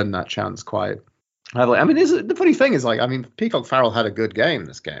just spurned that chance quite heavily. I mean, the funny thing is, Peacock Farrell had a good game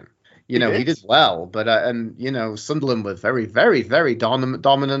this game. He did well, but Sunderland were very, very, very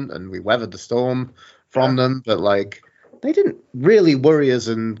dominant, and we weathered the storm from them. But they didn't really worry us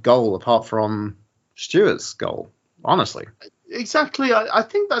in goal, apart from Stewart's goal. Honestly, exactly. I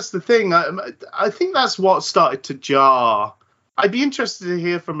think that's the thing. I think that's what started to jar. I'd be interested to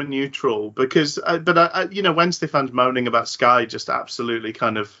hear from a neutral because, Wednesday fans moaning about Sky just absolutely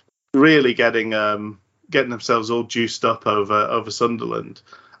kind of really getting themselves all juiced up over Sunderland.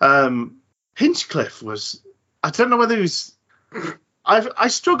 Hinchcliffe was, I don't know whether he was, I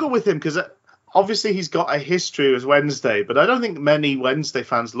struggle with him because obviously he's got a history as Wednesday, but I don't think many Wednesday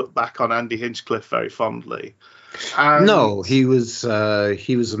fans look back on Andy Hinchcliffe very fondly. No, he was a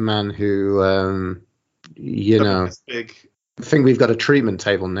man who, big. I think we've got a treatment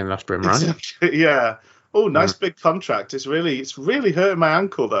table named after him, right? Exactly, yeah. Oh, nice big contract. It's really hurting my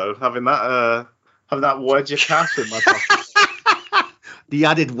ankle though, having that wedge of cash in my pocket. The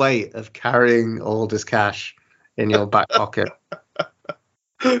added weight of carrying all this cash in your back pocket.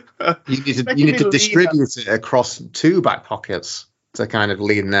 You need to distribute it across two back pockets to kind of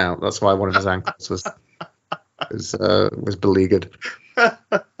lean out. That's why one of his ankles was beleaguered.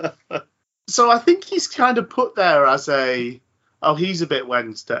 So I think he's kind of put there as he's a bit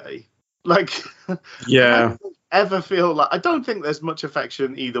Wednesday. Yeah. I don't think there's much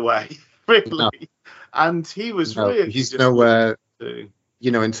affection either way, really. No. And he was really. He's nowhere.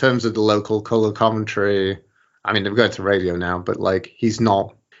 In terms of the local colour commentary, I mean, they're going to radio now, but he's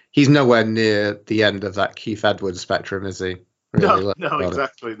nowhere near the end of that Keith Edwards spectrum, is he? Really no,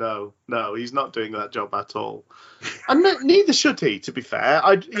 exactly. No, he's not doing that job at all. And neither should he, to be fair.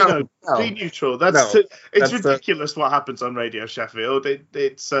 Be neutral. It's ridiculous what happens on Radio Sheffield.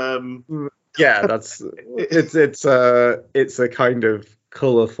 It's a kind of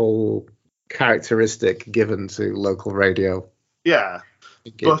colourful characteristic given to local radio. Yeah.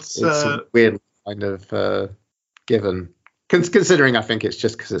 It's a weird kind of given. Considering I think it's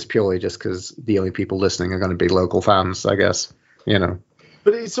just because it's purely just because the only people listening are going to be local fans, I guess,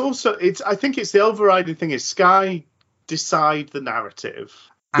 But it's also, I think it's the overriding thing is Sky decide the narrative.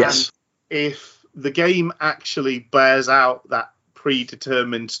 Yes. And if the game actually bears out that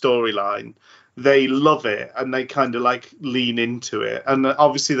predetermined storyline, they love it and they kind of like lean into it. And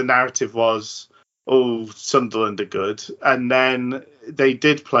obviously the narrative was, oh, Sunderland are good, and then they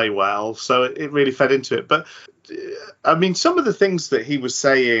did play well, so it really fed into it. But I mean, some of the things that he was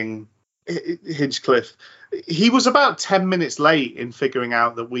saying, Hinchcliffe, he was about 10 minutes late in figuring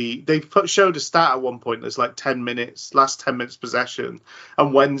out that they showed a stat at one point that's like 10 minutes, last 10 minutes possession,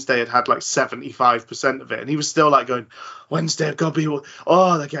 and Wednesday had like 75% of it, and he was still like going, Wednesday have got to be,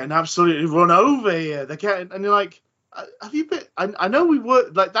 oh, they're getting absolutely run over here, and you're like, have you been, I know we were,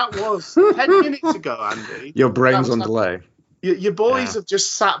 like, that was 10 minutes ago, Andy. Your brain's on delay. Your boys have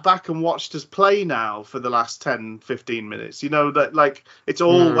just sat back and watched us play now for the last 10, 15 minutes. You know, that like it's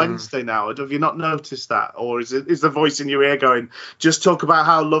all Wednesday now. Have you not noticed that? Or is the voice in your ear going, just talk about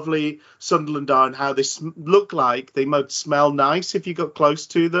how lovely Sunderland are and how they look like they might smell nice if you got close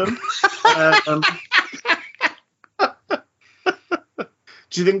to them?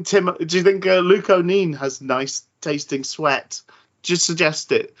 Do you think Luke O'Neill has nice tasting sweat? Just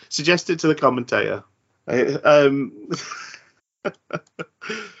suggest it. Suggest it to the commentator.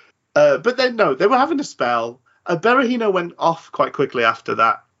 But then no, they were having a spell. Berahino went off quite quickly after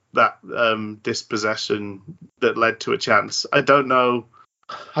that dispossession that led to a chance. I don't know.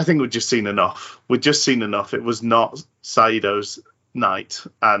 I think we've just seen enough. It was not Saido's night,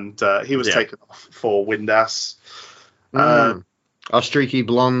 and he was taken off for Windass. Our streaky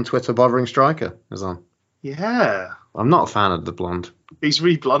blonde Twitter bothering striker is on. Yeah, I'm not a fan of the blonde. He's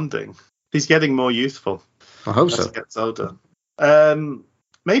re-blonding. He's getting more youthful. I hope as so. he gets older.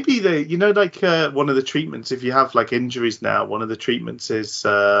 Maybe one of the treatments, if you have like injuries now, one of the treatments is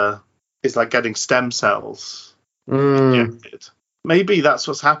like getting stem cells injected. Maybe that's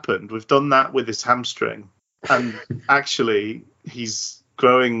what's happened. We've done that with his hamstring, and actually he's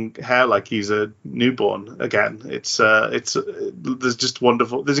growing hair like he's a newborn again. There's just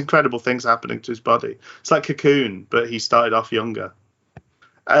wonderful, there's incredible things happening to his body. It's like Cocoon, but he started off younger.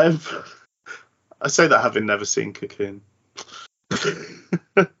 I say that having never seen Cocoon.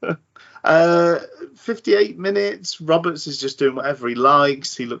 58 minutes. Roberts is just doing whatever he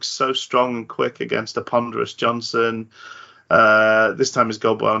likes. He looks so strong and quick against a ponderous Johnson. This time his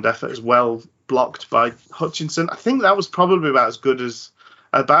goal-bound effort is well blocked by Hutchinson. I think that was probably about as good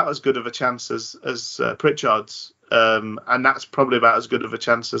of a chance as Pritchard's, and that's probably about as good of a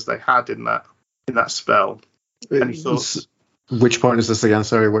chance as they had in that spell. Any thoughts? Which point is this again?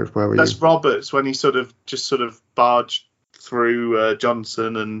 Sorry, where were you? That's Roberts when he sort of barged through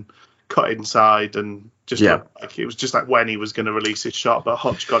Johnson and cut inside and just like it was just like when he was going to release his shot, but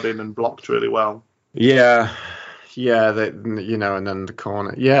Hutch got in and blocked really well. Yeah, and then the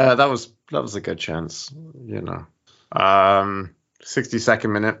corner. Yeah, that was a good chance.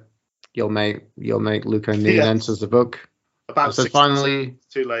 62nd minute, you'll make Luke O'Neill enters the book. About so 60 finally,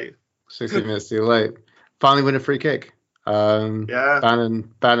 too late. 60 minutes too late. Finally win a free kick.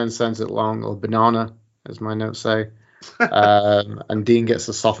 Bannon sends it long, or banana, as my notes say. And Dean gets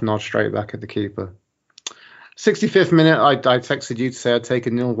a soft nod straight back at the keeper. 65th minute, I texted you to say I'd take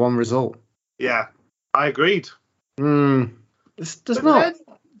a 0-1 result. Yeah, I agreed. That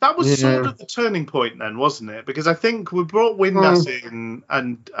was sort of the turning point then, wasn't it? Because I think we brought Windass in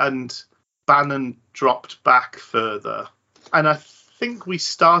and Bannon dropped back further. And I think we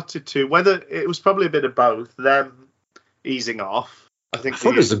started to, whether it was probably a bit of both, them easing off. I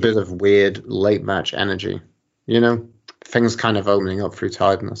thought there's a bit of weird late match energy. Things kind of opening up through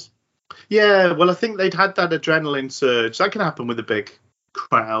tiredness. Yeah, well, I think they'd had that adrenaline surge. That can happen with a big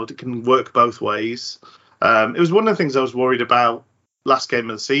crowd. It can work both ways. It was one of the things I was worried about last game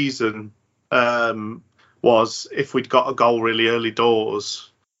of the season, was if we'd got a goal really early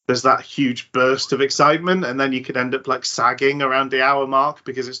doors, there's that huge burst of excitement, and then you could end up like sagging around the hour mark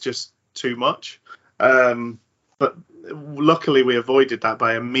because it's just too much. But luckily we avoided that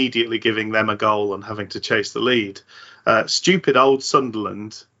by immediately giving them a goal and having to chase the lead. Stupid old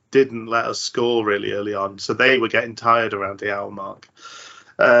Sunderland didn't let us score really early on, so they were getting tired around the hour mark.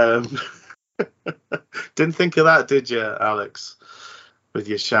 Didn't think of that, did you, Alex, with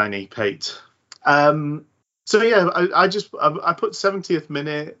your shiny pate? So yeah, I put 70th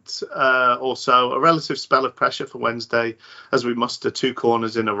minute or so, a relative spell of pressure for Wednesday as we muster 2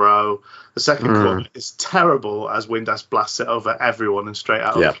 corners in a row. The second corner is terrible as Windass blasts it over everyone and straight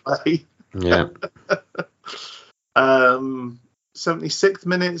out of play. Yeah. 76th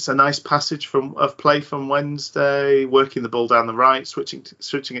minute, a nice passage of play from Wednesday, working the ball down the right, switching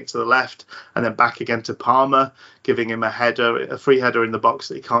it to the left, and then back again to Palmer, giving him a free header in the box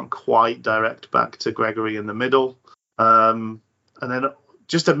that he can't quite direct back to Gregory in the middle. And then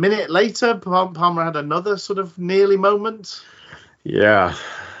just a minute later, Palmer had another sort of nearly moment. Yeah.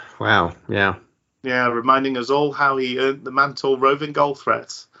 Wow. Yeah. Yeah, reminding us all how he earned the mantle roving goal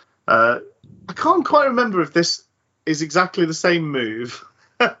threat. I can't quite remember if this is exactly the same move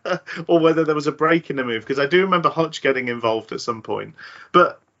or whether there was a break in the move, because I do remember Hutch getting involved at some point.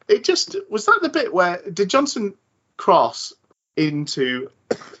 But it just was that the bit where did Johnson cross into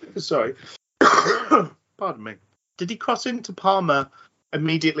sorry. Pardon me. Did he cross into Palmer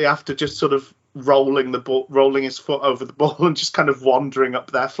immediately after just sort of rolling his foot over the ball and just kind of wandering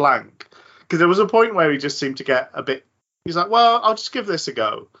up their flank? Because there was a point where he just seemed to get a bit. He's like, well, I'll just give this a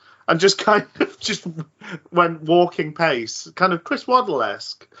go, and just kind of just went walking pace, kind of Chris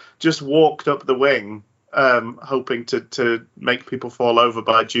Waddle-esque, just walked up the wing, hoping to make people fall over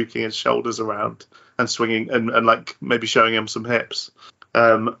by juking his shoulders around and swinging and like maybe showing him some hips.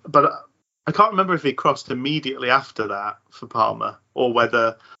 But I can't remember if he crossed immediately after that for Palmer or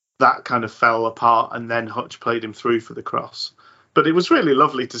whether that kind of fell apart and then Hutch played him through for the cross. But it was really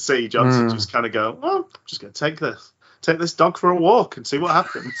lovely to see Johnson just kind of go, well, I'm just going to take this dog for a walk and see what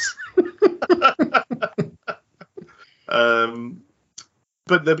happens. He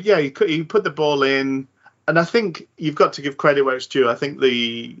put the ball in, and I think you've got to give credit where it's due. I think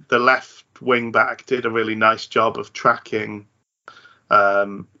the left wing back did a really nice job of tracking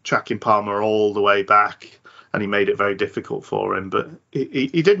Palmer all the way back, and he made it very difficult for him. But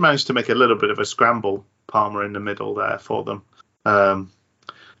he did manage to make a little bit of a scramble, Palmer in the middle there for them.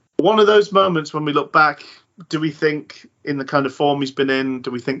 One of those moments when we look back, do we think in the kind of form he's been in,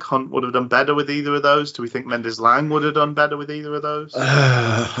 do we think Hunt would have done better with either of those? Do we think Mendes-Lang would have done better with either of those?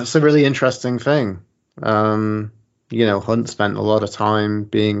 That's a really interesting thing. Hunt spent a lot of time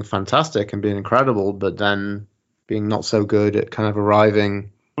being fantastic and being incredible, but then being not so good at kind of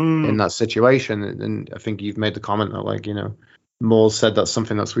arriving in that situation. And I think you've made the comment that, Moore said that's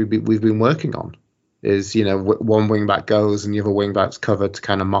something that we've been working on. Is one wing back goes and the other wing back's covered to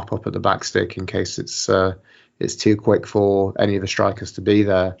kind of mop up at the back stick in case it's too quick for any of the strikers to be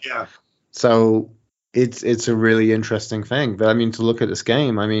there. Yeah. So it's a really interesting thing. But I mean, to look at this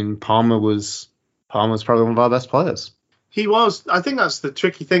game, I mean, Palmer's probably one of our best players. He was. I think that's the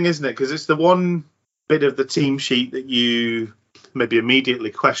tricky thing, isn't it? Because it's the one bit of the team sheet that you maybe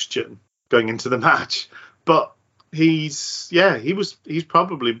immediately question going into the match. But he's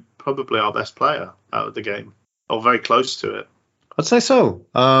probably our best player out of the game, or very close to it. I'd say so.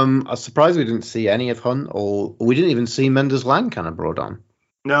 I was surprised we didn't see any of Hunt, or we didn't even see Mendes-Lang kind of brought on.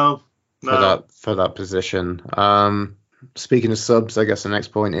 No. For that position. Speaking of subs, I guess the next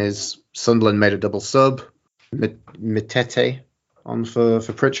point is Sunderland made a double sub. Mitete on for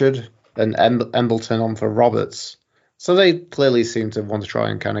Pritchard and Embleton on for Roberts. So they clearly seem to want to try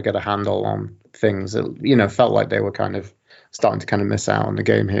and kind of get a handle on things. It, felt like they were kind of starting to kind of miss out on the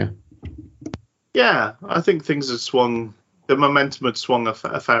game here. Yeah, I think things had swung. The momentum had swung a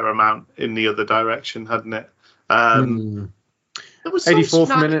fair amount in the other direction, hadn't it? There was some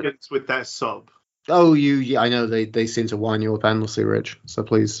 84th minute with their sub. Oh, I know they seem to wind you up endlessly, Rich. So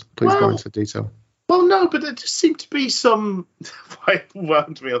please go into detail. Well, no, but it just seemed to be some. Why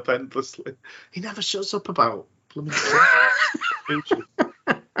wound me up endlessly? He never shuts up about.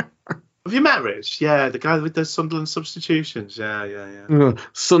 Have you met Rich? Yeah, the guy with the Sunderland substitutions. Yeah.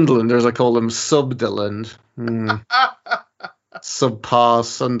 Sunderland, as I call them, Subderland. Subpar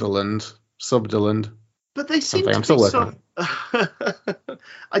Sunderland. Subderland. But they seem to be some.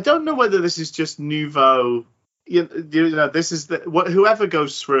 I don't know whether this is just nouveau. This is whoever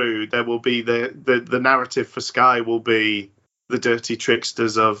goes through, there will be the narrative for Sky will be the dirty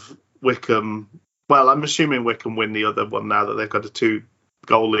tricksters of Wycombe. Well, I'm assuming Wycombe win the other one now that they've got a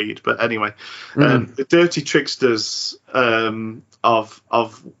 2-goal lead. But anyway, the dirty tricksters of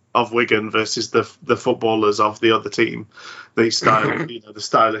Wigan versus the footballers of the other team, the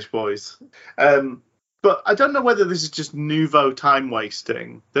stylish boys. But I don't know whether this is just nouveau time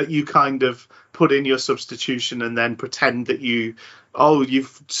wasting, that you kind of put in your substitution and then pretend that you've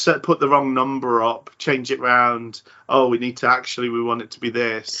put the wrong number up, change it round. Oh, we want it to be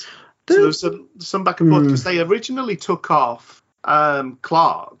this. So there's some back and forth because they originally took off.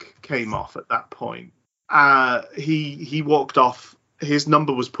 Clark came off at that point. He walked off. His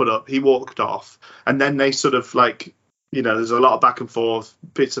number was put up. He walked off, and then they sort of there's a lot of back and forth,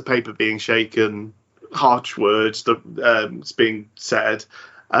 bits of paper being shaken, harsh words that's being said,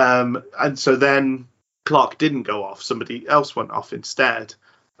 and so then Clark didn't go off. Somebody else went off instead.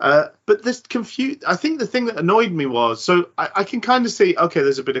 But this I think the thing that annoyed me was, so I can kind of see, okay,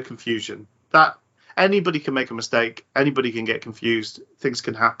 there's a bit of confusion. That anybody can make a mistake, anybody can get confused, things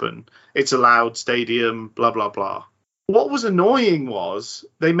can happen. It's a loud stadium, blah, blah, blah. what was annoying was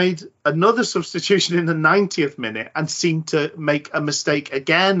they made another substitution in the 90th minute and seemed to make a mistake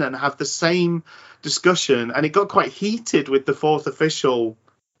again and have the same discussion. And it got quite heated with the fourth official,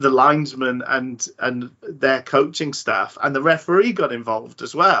 the linesman and their coaching staff, and the referee got involved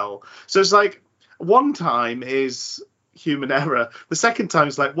as well. So it's like one time is human error. The second time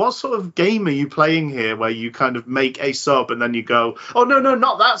is like, what sort of game are you playing here where you kind of make a sub and then you go, oh, no,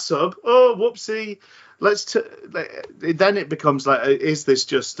 not that sub. Oh, whoopsie. Then it becomes like, is this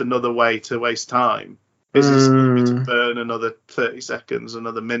just another way to waste time? Is this to burn another 30 seconds,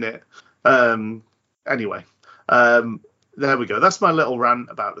 another minute? Anyway, there we go. That's my little rant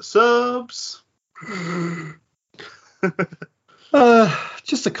about the subs.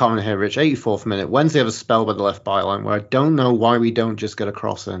 Just a comment here, Rich. 84th minute. Wednesday have a spell by the left byline where I don't know why we don't just get a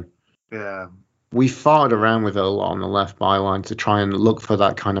cross in. Yeah. We farted around with it a lot on the left byline to try and look for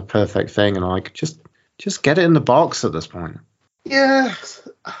that kind of perfect thing, and like just get it in the box at this point. Yeah,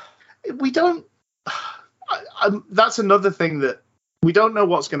 we don't. That's another thing that we don't know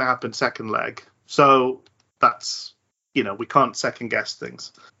what's going to happen second leg. So that's, we can't second guess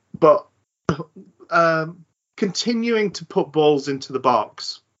things. But continuing to put balls into the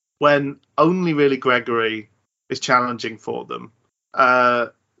box when only really Gregory is challenging for them.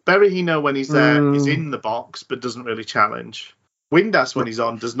 Berahino, when he's there, is in the box but doesn't really challenge. Windass, when he's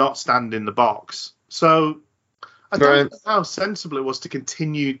on, does not stand in the box. So I don't know how sensible it was to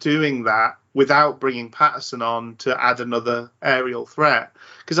continue doing that without bringing Patterson on to add another aerial threat.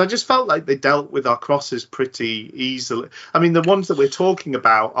 Because I just felt like they dealt with our crosses pretty easily. I mean, the ones that we're talking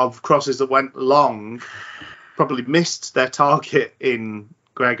about of crosses that went long probably missed their target in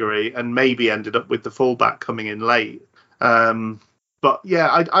Gregory and maybe ended up with the fullback coming in late. But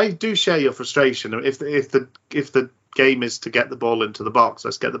yeah, I do share your frustration. If the game is to get the ball into the box,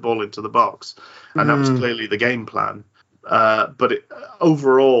 let's get the ball into the box, and that was clearly the game plan. But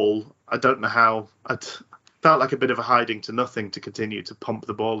overall, I don't know how. I felt like a bit of a hiding to nothing to continue to pump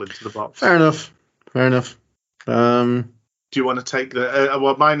the ball into the box. Fair enough. Do you want to take the?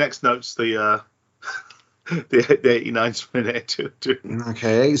 Well, my next note's the 89th minute.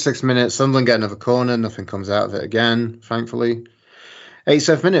 Okay, 86 minutes. Sunderland get another corner. Nothing comes out of it again, thankfully.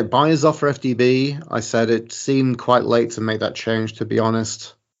 87th minute. Byers off for FDB. I said it seemed quite late to make that change, to be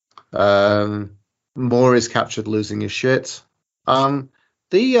honest. Moore is captured losing his shit.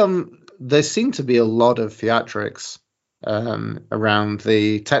 There seemed to be a lot of theatrics around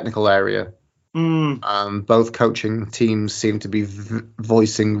the technical area. Both coaching teams seem to be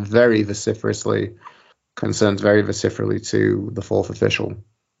voicing concerns very vociferously to the fourth official.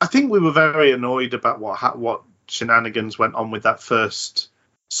 I think we were very annoyed about what shenanigans went on with that first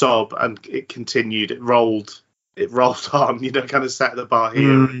sub, and it continued. It rolled on. Kind of set the bar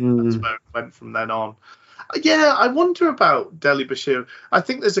here. And that's where it went from then on. Yeah, I wonder about Dele-Bashiru. I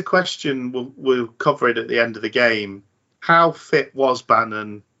think there's a question. We'll cover it at the end of the game. How fit was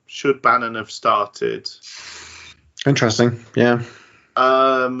Bannon? Should Bannon have started? Interesting. Yeah.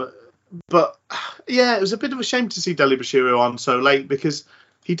 But yeah, it was a bit of a shame to see Dele-Bashiru on so late because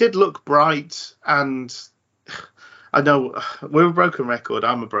he did look bright, and I know we're a broken record.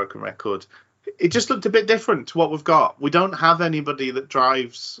 I'm a broken record. It just looked a bit different to what we've got. We don't have anybody that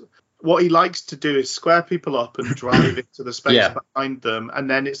drives. What he likes to do is square people up and drive into the space behind them. And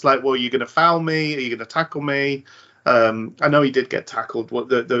then it's like, well, are you going to foul me? Are you going to tackle me? I know he did get tackled.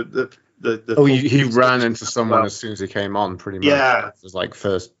 He ran into someone as soon as he came on, pretty much. Yeah. It was like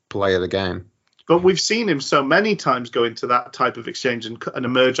first play of the game. But we've seen him so many times go into that type of exchange and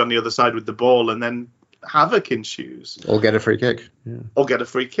emerge on the other side with the ball and then havoc ensues. Or get a free kick.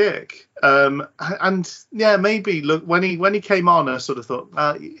 And yeah, maybe look when he came on, I sort of thought,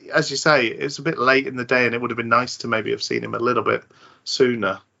 as you say, it's a bit late in the day, and it would have been nice to maybe have seen him a little bit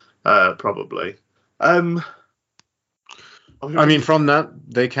sooner, probably. I mean, from that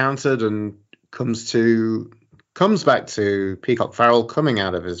they countered and comes back to Peacock Farrell coming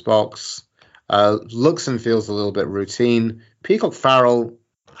out of his box. Looks and feels a little bit routine. Peacock Farrell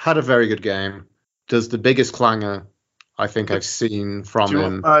had a very good game. Does the biggest clanger I think I've seen from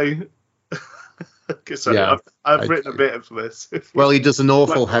him. Sorry, yeah, I've written a bit of this. Well, he does an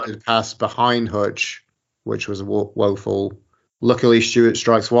awful headed pass behind Hutch, which was woeful. Luckily, Stewart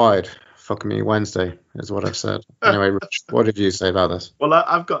strikes wide. Fuck me, Wednesday is what I've said. Anyway, Rich, what did you say about this? Well,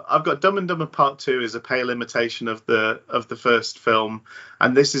 I've got Dumb and Dumber Part 2 is a pale imitation of the first film,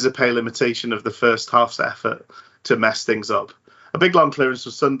 and this is a pale imitation of the first half's effort to mess things up. A big long clearance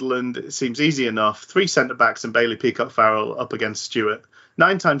for Sunderland. It seems easy enough. 3 centre backs and Bailey Peacock Farrell up against Stewart.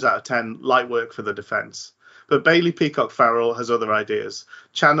 9 times out of 10, light work for the defence. But Bailey Peacock Farrell has other ideas.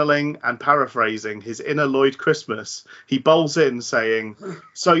 Channeling and paraphrasing his inner Lloyd Christmas, he bowls in saying,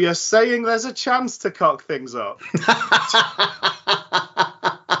 "So you're saying there's a chance to cock things up?"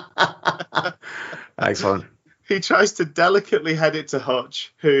 Excellent. He tries to delicately head it to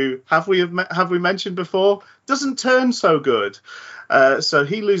Hutch, who, have we mentioned before, doesn't turn so good. So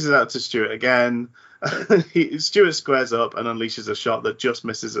he loses out to Stewart again. Stewart squares up and unleashes a shot that just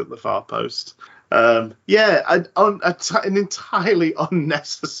misses at the far post. An entirely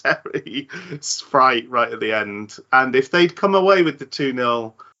unnecessary fright right at the end. And if they'd come away with the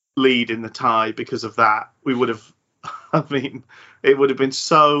 2-0 lead in the tie because of that, we would have, it would have been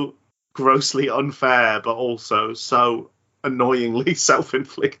so grossly unfair, but also so annoyingly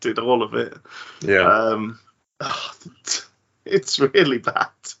self-inflicted, all of it. Yeah. It's really bad.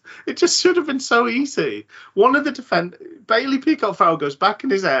 It just should have been so easy. One of the Bailey Peacock Farrell goes back in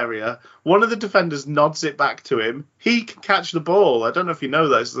his area. One of the defenders nods it back to him. He can catch the ball. I don't know if you know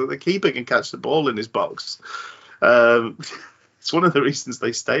this, that the keeper can catch the ball in his box. It's one of the reasons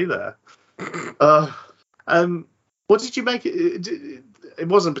they stay there. What did you make it? It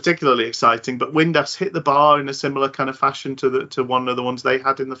wasn't particularly exciting, but Windass hit the bar in a similar kind of fashion to one of the ones they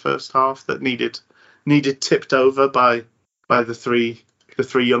had in the first half that needed tipped over by the three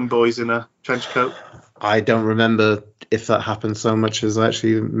young boys in a trench coat. I don't remember if that happened so much as I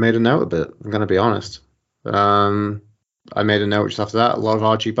actually made a note of it. I'm going to be honest. I made a note just after that. A lot of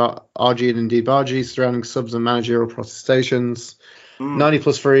RG and indeed Bargy surrounding subs and managerial protestations. 90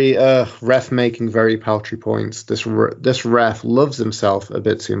 plus 3, ref making very paltry points. This ref loves himself a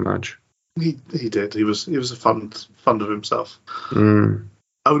bit too much. He did. He was a fond of himself.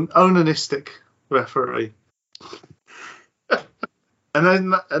 Onanistic referee.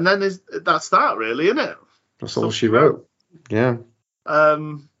 and then that's that really, isn't it? That's all she wrote. Yeah.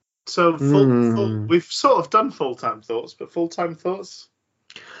 So we've sort of done full-time thoughts, but full-time thoughts?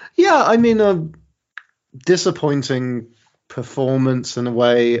 Yeah, I mean, disappointing performance in a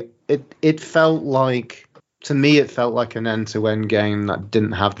way. It felt like, to me, it felt like an end-to-end game that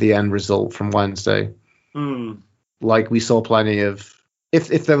didn't have the end result from Wednesday. Like we saw plenty of,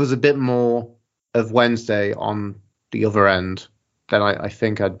 if there was a bit more of Wednesday on the other end, then I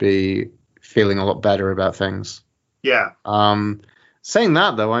think I'd be feeling a lot better about things. Yeah. Saying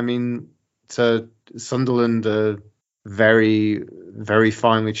that though, I mean, to Sunderland, a very, very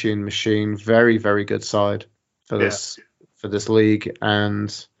finely tuned machine, very, very good side for this league.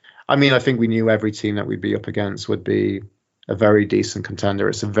 And I mean, I think we knew every team that we'd be up against would be a very decent contender.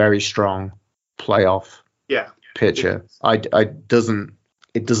 It's a very strong playoff picture. It doesn't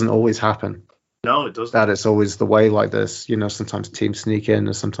always happen. No, it doesn't. That it's always the way like this. You know, sometimes teams sneak in,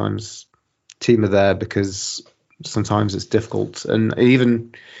 and sometimes team are there because sometimes it's difficult. And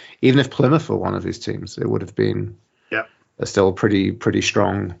even if Plymouth were one of these teams, it would have been still pretty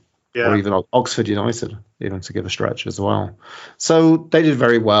strong. Yeah. Or even Oxford United, even to give a stretch as well. So they did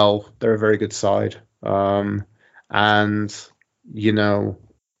very well. They're a very good side. And, you know,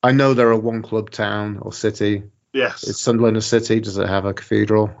 I know they're a one club town or city. Yes. Is Sunderland a city? Does it have a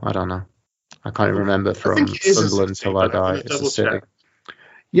cathedral? I don't know. I can't remember from Sunderland till I die. It's a city. Check.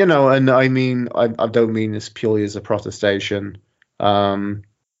 You know, and I mean, I don't mean this purely as a protestation.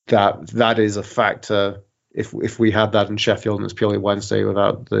 That is a factor. If we had that in Sheffield and it's purely Wednesday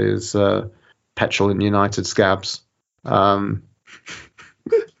without those petulant United scabs, those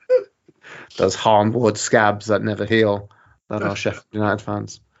hardwood scabs that never heal, that are Sheffield United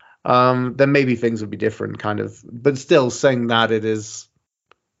fans, then maybe things would be different, kind of. But still, saying that it is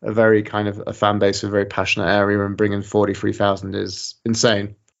a very kind of a fan base, a very passionate area, and bringing 43,000 is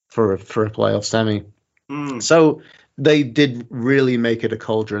insane for a playoff semi. So they did really make it a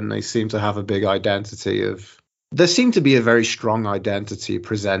cauldron. They seem to have a big identity there seemed to be a very strong identity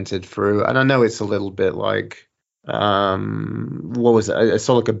presented through, and I know it's a little bit like, what was it? I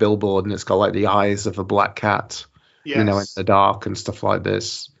saw like a billboard and it's got like the eyes of a black cat, you know, in the dark and stuff like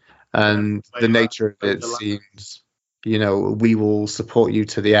this. And the nature of it seems, you know, we will support you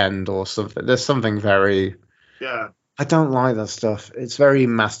to the end or something. There's something very, I don't like that stuff. It's very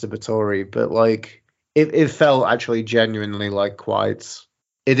masturbatory, but like, it felt actually genuinely like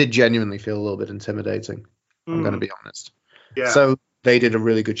it did genuinely feel a little bit intimidating. I'm going to be honest. Yeah. So they did a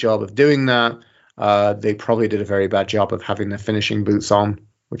really good job of doing that. They probably did a very bad job of having their finishing boots on,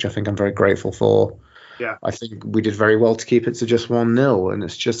 which I think I'm very grateful for. Yeah. I think we did very well to keep it to just 1-0, and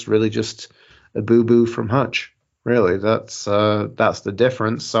it's just really just a boo-boo from Hutch. Really, that's the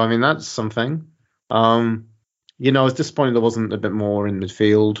difference. So I mean, that's something. You know, I was disappointed there wasn't a bit more in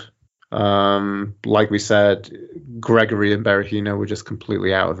midfield. Like we said, Gregory and Berahino were just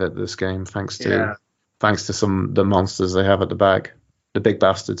completely out of it this game, thanks to thanks to the monsters they have at the back, the big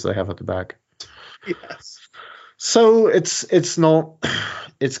bastards they have at the back. Yes. So it's not.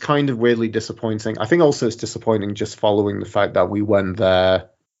 It's kind of weirdly disappointing. I think also it's disappointing just following the fact that we went there.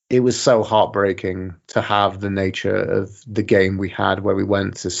 It was so heartbreaking to have the nature of the game we had, where we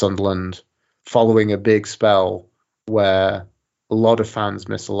went to Sunderland following a big spell where a lot of fans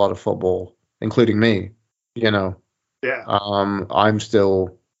missed a lot of football, including me. Yeah.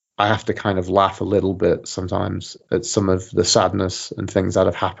 I have to kind of laugh a little bit sometimes at some of the sadness and things that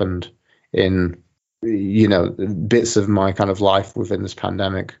have happened in, bits of my kind of life within this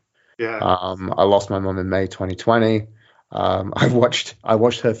pandemic. Yeah. I lost my mum in May 2020. I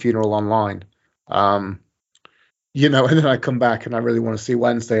watched her funeral online. And then I come back and I really want to see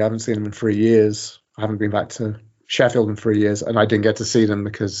Wednesday. I haven't seen them in 3 years. I haven't been back to Sheffield in 3 years, and I didn't get to see them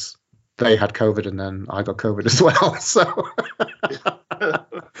because they had COVID and then I got COVID as well. So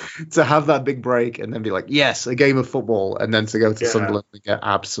to have that big break and then be like, yes, a game of football, and then to go to Sunderland and get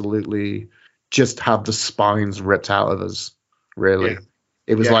absolutely just have the spines ripped out of us. Really,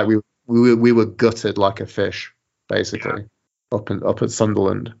 it was like we were gutted like a fish, basically, up at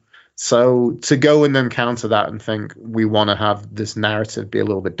Sunderland. So to go and then counter that and think we want to have this narrative be a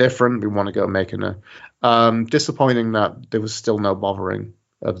little bit different, we want to go making a disappointing that there was still no bothering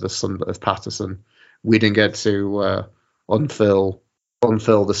of Patterson. We didn't get to unfurl the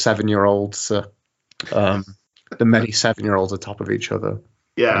 7-year-olds, the many 7-year-olds atop of each other.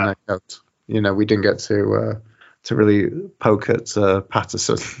 Yeah. We didn't get to really poke at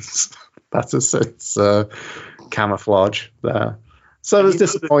Patterson's camouflage there. So it was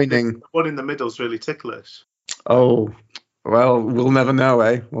disappointing. The one in the middle is really ticklish. Oh, well, we'll never know,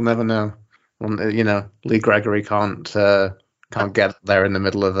 eh? We'll never know. Lee Gregory can't get there in the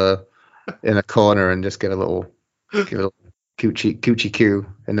middle of in a corner and just give a little coochie coo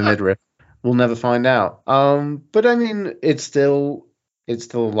in the midriff. We'll never find out. But I mean, it's still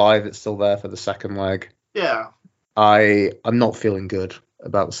alive. It's still there for the second leg. Yeah. I'm not feeling good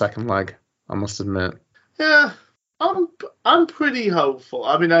about the second leg, I must admit. Yeah. I'm pretty hopeful.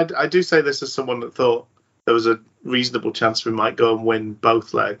 I mean, I do say this as someone that thought there was a reasonable chance we might go and win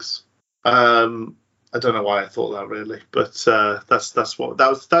both legs. I don't know why I thought that really, but that's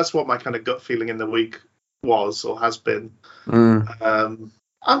what my kind of gut feeling in the week was or has been.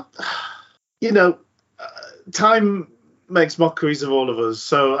 Time makes mockeries of all of us,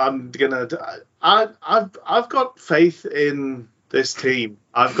 so I've got faith in this team.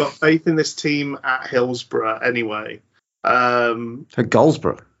 I've got faith in this team at Hillsborough anyway. At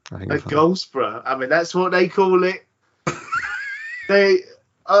Goldsborough, I think. At Goldsborough. I mean, that's what they call it. They,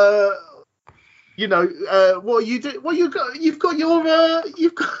 what you do? What you got? You've got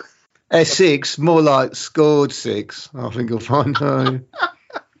a 6, more like scored 6. I think you'll find out.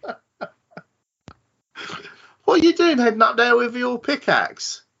 What are you doing heading up there with your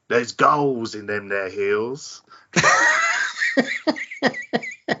pickaxe? There's goals in them there hills.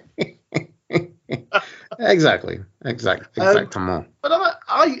 Exactly. But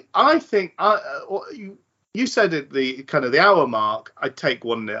I think you said at the kind of the hour mark, I'd take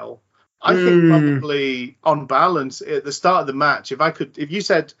 1-0. I think probably on balance at the start of the match, if you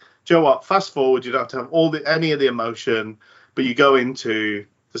said, Joe, what, fast forward, you don't have to have any of the emotion, but you go into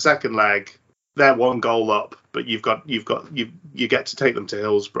the second leg, they're 1 goal up, but you get to take them to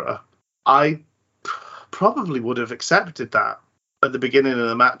Hillsborough. I probably would have accepted that at the beginning of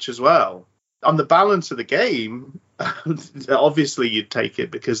the match as well. On the balance of the game, obviously you'd take it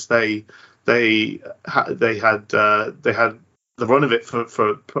because they had the run of it for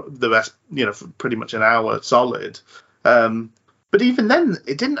the rest, for pretty much an hour solid. But even then,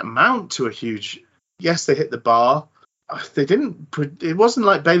 it didn't amount to a huge. Yes, they hit the bar. They didn't. It wasn't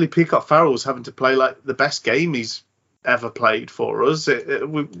like Bailey Peacock-Farrell was having to play like the best game he's ever played for us.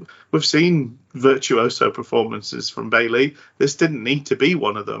 We've seen virtuoso performances from Bailey. This didn't need to be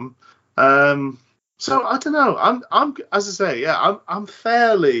one of them. So I don't know. I'm as I say, I'm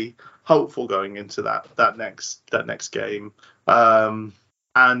fairly hopeful going into that next game. And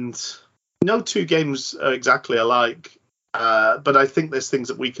no 2 games are exactly alike. But I think there's things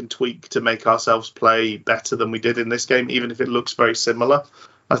that we can tweak to make ourselves play better than we did in this game, even if it looks very similar.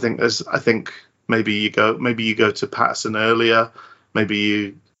 I think maybe you go to Patterson earlier, maybe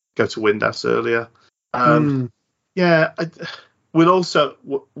you go to Windass earlier. Yeah, we'll also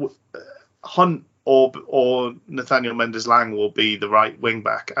Hunt or Nathaniel Mendes-Lang will be the right wing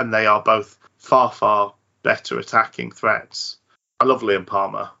back, and they are both far better attacking threats. I love Liam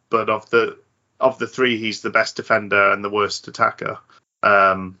Palmer, but of the 3, he's the best defender and the worst attacker.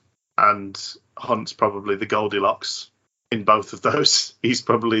 And Hunt's probably the Goldilocks in both of those. He's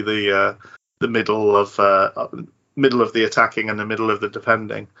probably the middle of the attacking and the middle of the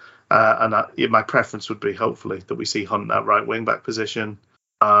defending. My preference would be hopefully that we see Hunt that right wing back position.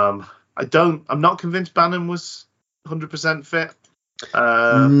 I'm not convinced Bannon was 100% fit.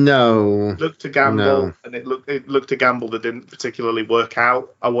 No. Looked to gamble, No. and it looked to gamble that didn't particularly work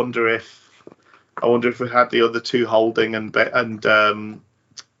out. I wonder if we had the other two holding and Deli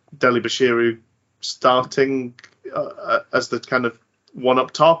Bashiru starting as the kind of one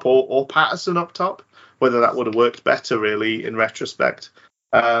up top, or Patterson up top, whether that would have worked better really in retrospect.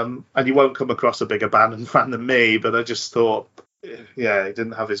 And you won't come across a bigger Bannon fan than me, but I just thought, yeah, he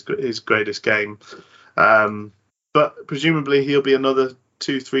didn't have his greatest game. But presumably he'll be another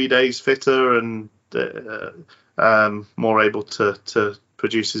 2-3 days fitter and more able to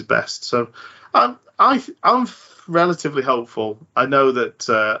produce his best. So I'm relatively hopeful. I know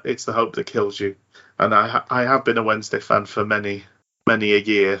that it's the hope that kills you, and I have been a Wednesday fan for many a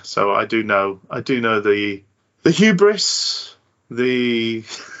year. So I do know the hubris, the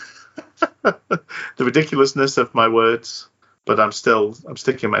the ridiculousness of my words. But I'm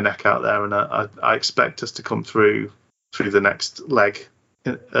sticking my neck out there, and I expect us to come through the next leg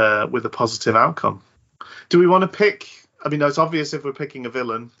with a positive outcome. Do we want to pick? I mean, it's obvious if we're picking a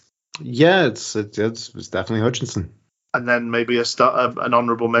villain. Yeah, it's definitely Hutchinson. And then maybe an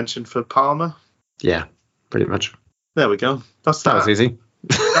honourable mention for Palmer. Yeah, pretty much. There we go. That was easy.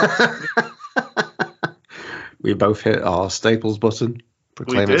 We both hit our staples button.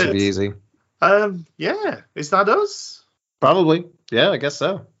 Proclaim it to be easy. Yeah, is that us? Probably. Yeah, I guess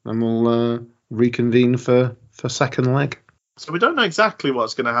so. And we'll reconvene for second leg. So we don't know exactly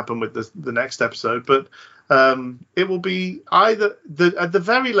what's going to happen with the next episode, but it will be either at the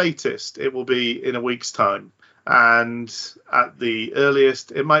very latest, it will be in a week's time, and at the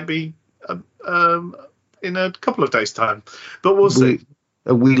earliest, it might be in a couple of days' time. But we'll see.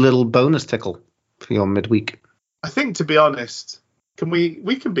 A wee little bonus tickle for your midweek. I think, to be honest,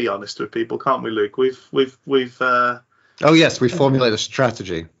 we can be honest with people, can't we, Luke? We've oh yes, we formulate a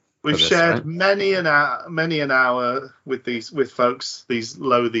strategy. We've shared many an hour with folks these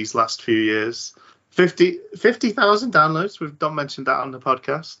last few years. 50,000 downloads. We've not mentioned that on the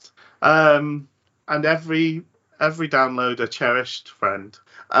podcast. And every download a cherished friend.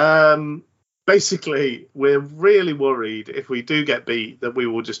 Basically, we're really worried if we do get beat that we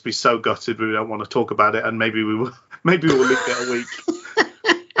will just be so gutted we don't want to talk about it, and maybe we'll leave it a week.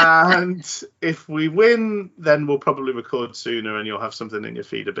 And if we win, then we'll probably record sooner, and you'll have something in your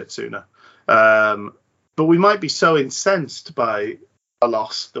feed a bit sooner. But we might be so incensed by a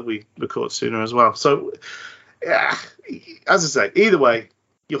loss that we record sooner as well. So, yeah, as I say, either way,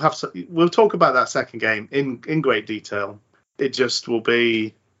 we'll talk about that second game in great detail. It just will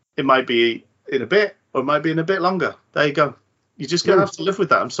be. It might be in a bit, or it might be in a bit longer. There you go. You're just gonna have to live with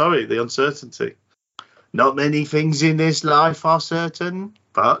that. I'm sorry, the uncertainty. Not many things in this life are certain,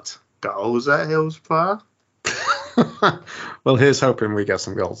 but goals at Hillsborough. Well, here's hoping we get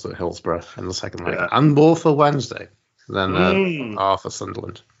some goals at Hillsborough in the second leg, and more for Wednesday than for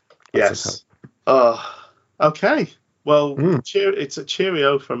Sunderland. Yes. Okay. Well, it's a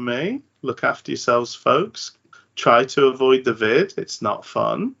cheerio from me. Look after yourselves, folks. Try to avoid the vid. It's not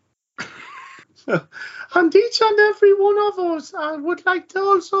fun. And each and every one of us, I would like to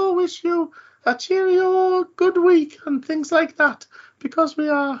also wish you a cheerio, good week, and things like that, because we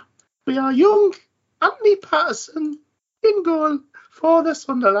are young. Anthony Patterson in goal for the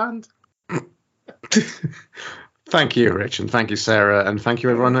Sunderland. Thank you, Rich, and thank you, Sarah, and thank you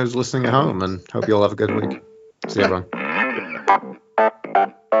everyone who's listening at home, and hope you all have a good week. See you, everyone.